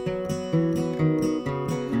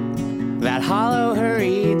 That hollow,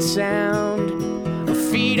 hurried sound of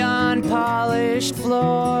feet on polished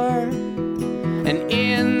floor. And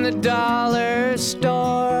in the dollar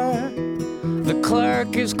store, the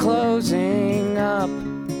clerk is closing up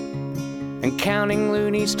and counting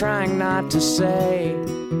loonies, trying not to say,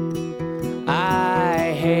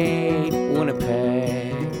 I hate Winnipeg.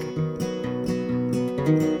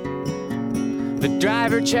 The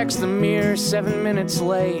driver checks the mirror 7 minutes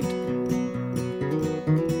late.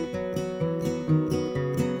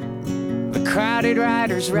 The crowded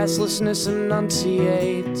rider's restlessness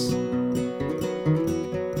enunciates.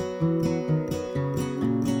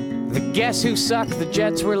 Guess who sucked? The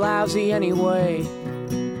Jets were lousy anyway.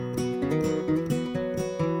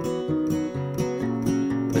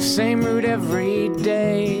 The same route every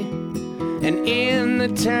day. And in the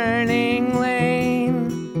turning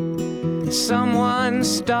lane, someone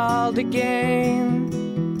stalled again.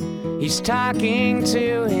 He's talking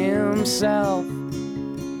to himself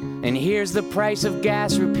and hears the price of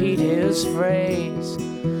gas repeat his phrase.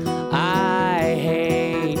 I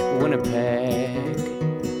hate Winnipeg.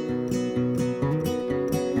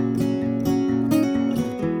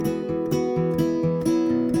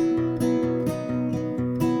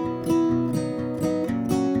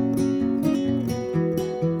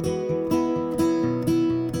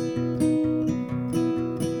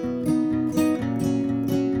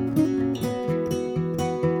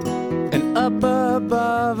 Up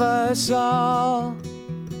above us all,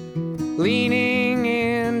 leaning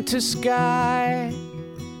into sky,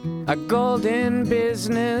 a golden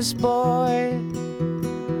business boy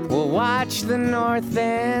will watch the north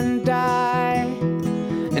end die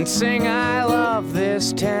and sing I love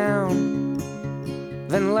this town,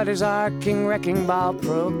 then let his arcing wrecking ball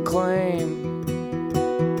proclaim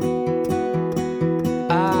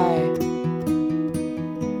I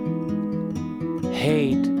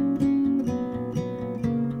hate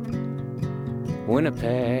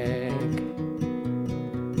Winnipeg.